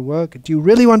do the work? Do you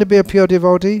really want to be a pure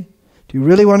devotee? Do you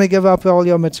really want to give up all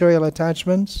your material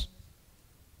attachments?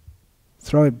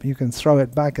 You can throw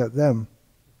it back at them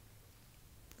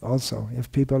also,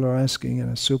 if people are asking in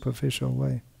a superficial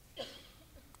way.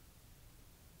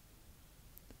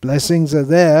 Blessings are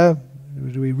there.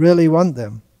 Do we really want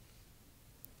them?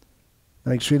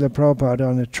 Like Srila Prabhupada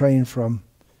on a train from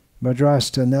Madras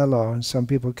to Nellore, and some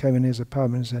people came in his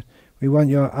apartment and said, we want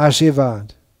your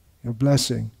ashirvad, your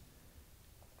blessing.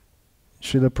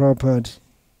 Srila Prabhupada,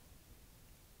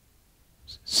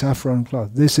 saffron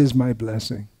cloth, this is my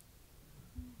blessing.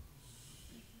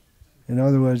 In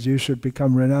other words, you should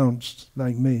become renounced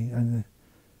like me. And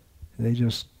they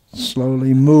just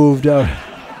slowly moved out.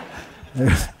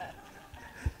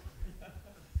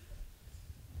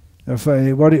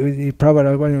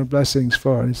 Prabhupada, what are your blessings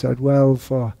for? He said, well,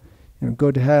 for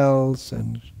good health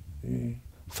and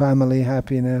family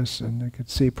happiness. And they could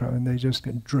see Prabhupada, and they just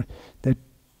their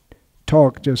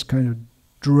talk just kind of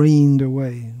drained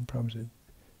away. And Prabhupada said,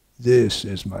 this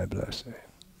is my blessing.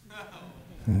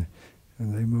 And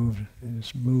they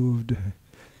just moved.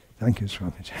 Thank you,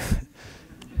 Swami.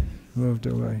 Moved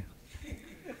away.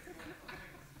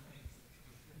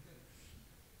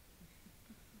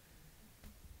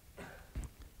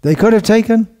 They could have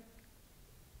taken.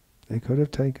 They could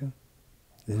have taken.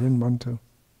 They didn't want to.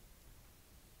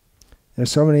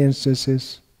 There's so many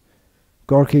instances.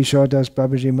 Gorki Shodas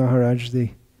Babaji Maharaj,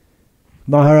 the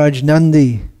Maharaj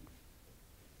Nandi.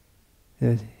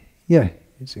 He's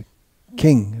a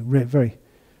king, very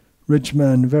rich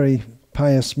man, very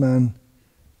pious man.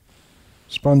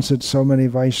 Sponsored so many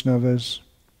Vaishnavas.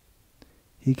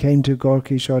 He came to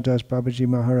Gorki Shodas Babaji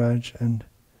Maharaj and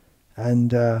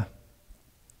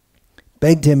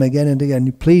begged him again and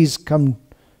again, please come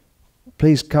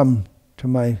to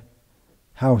my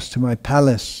house, to my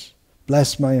palace,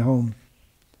 bless my home.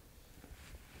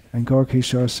 And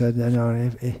Gorkishore said,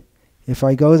 no, if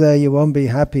I go there you won't be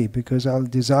happy because I'll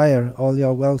desire all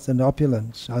your wealth and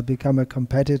opulence. I'll become a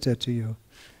competitor to you.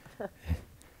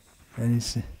 And he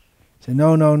said,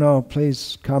 no,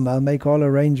 please come. I'll make all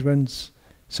arrangements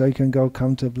so you can go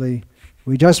comfortably.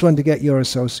 We just want to get your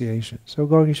association. So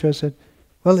Gorkishore said,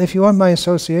 well, if you want my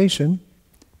association,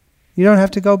 you don't have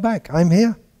to go back. I'm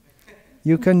here.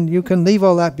 You can leave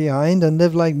all that behind and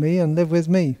live like me and live with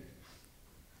me.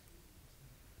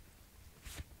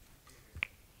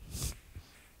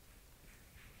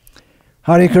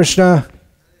 Hare Krishna.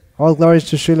 All glories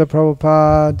to Srila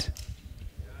Prabhupada.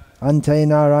 Ante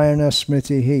Narayana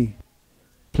Smritihi.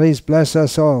 Please bless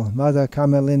us all. Mother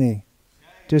Kamalini.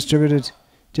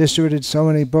 Distributed so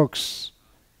many books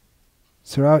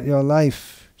throughout your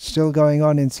life, still going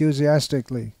on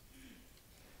enthusiastically.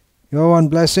 You want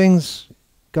blessings?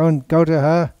 Go to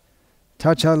her,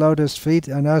 touch her lotus feet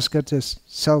and ask her to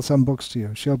sell some books to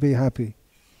you. She'll be happy.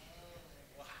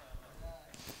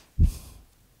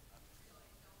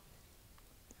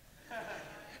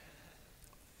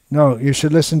 No, you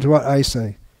should listen to what I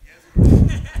say.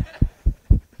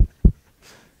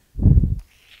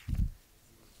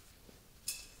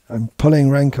 I'm pulling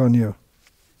rank on you.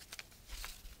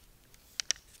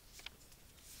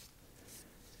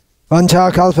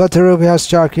 Vancha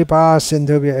kalpatarubhyascha kripa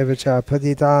sindhubhya evacha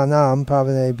patitanam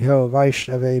pavanebhyo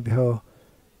vaishnavebhyo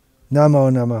namo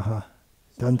namaha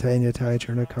dante nyatai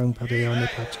charnakang padayana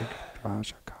pachak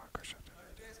prajaka.